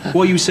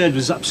what you said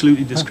was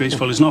absolutely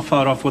disgraceful. It's not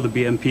far off what the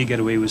BNP get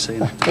away with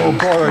saying. Oh,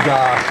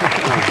 Beauregard.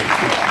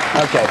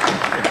 Okay.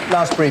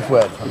 Last brief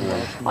word from you.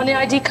 On the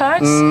ID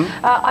cards,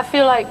 I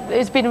feel like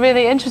it's been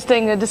really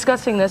interesting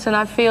discussing this, and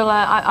I feel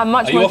I'm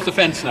much more... Are you off the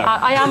fence now?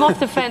 I am off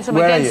the fence.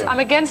 I'm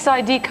against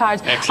ID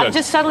cards. Excellent. I've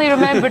just suddenly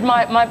remembered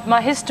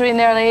my history in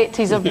the early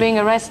 80s of being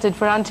arrested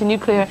for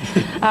anti-nuclear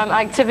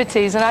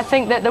activities, and I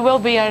think that there will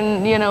be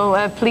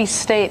a police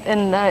state,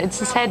 and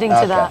it's heading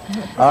to that.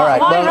 All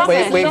right. Why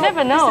rubbish? You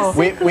never know.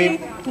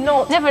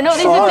 Never know.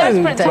 These are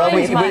desperate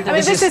times, man. I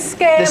mean, this is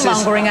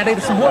scaremongering at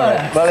its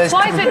worst.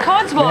 Why is it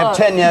codswallop? We have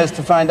 10 years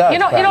to find out. You're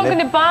not going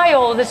to buy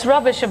all this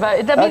rubbish about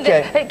it. I mean,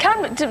 it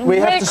can we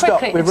very have to stop.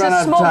 quickly. We've It's run a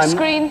out of smoke time.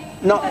 screen.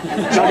 Not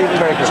even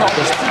very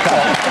quickly.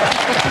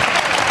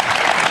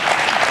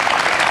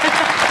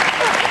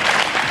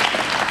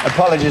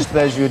 Apologies to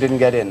those of you who didn't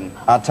get in.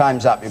 Our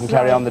time's up. You can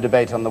carry on the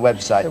debate on the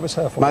website. It was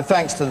her fault. My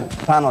thanks to the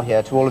panel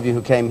here, to all of you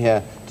who came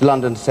here to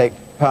London to take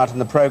part in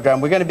the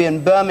programme. We're going to be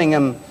in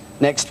Birmingham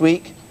next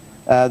week.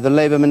 The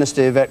Labour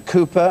Minister Yvette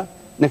Cooper,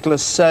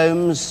 Nicholas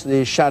Soames,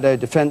 the Shadow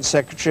Defence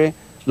Secretary,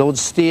 Lord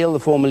Steele, the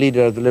former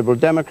leader of the Liberal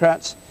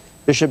Democrats,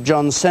 Bishop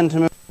John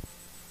Sentimer.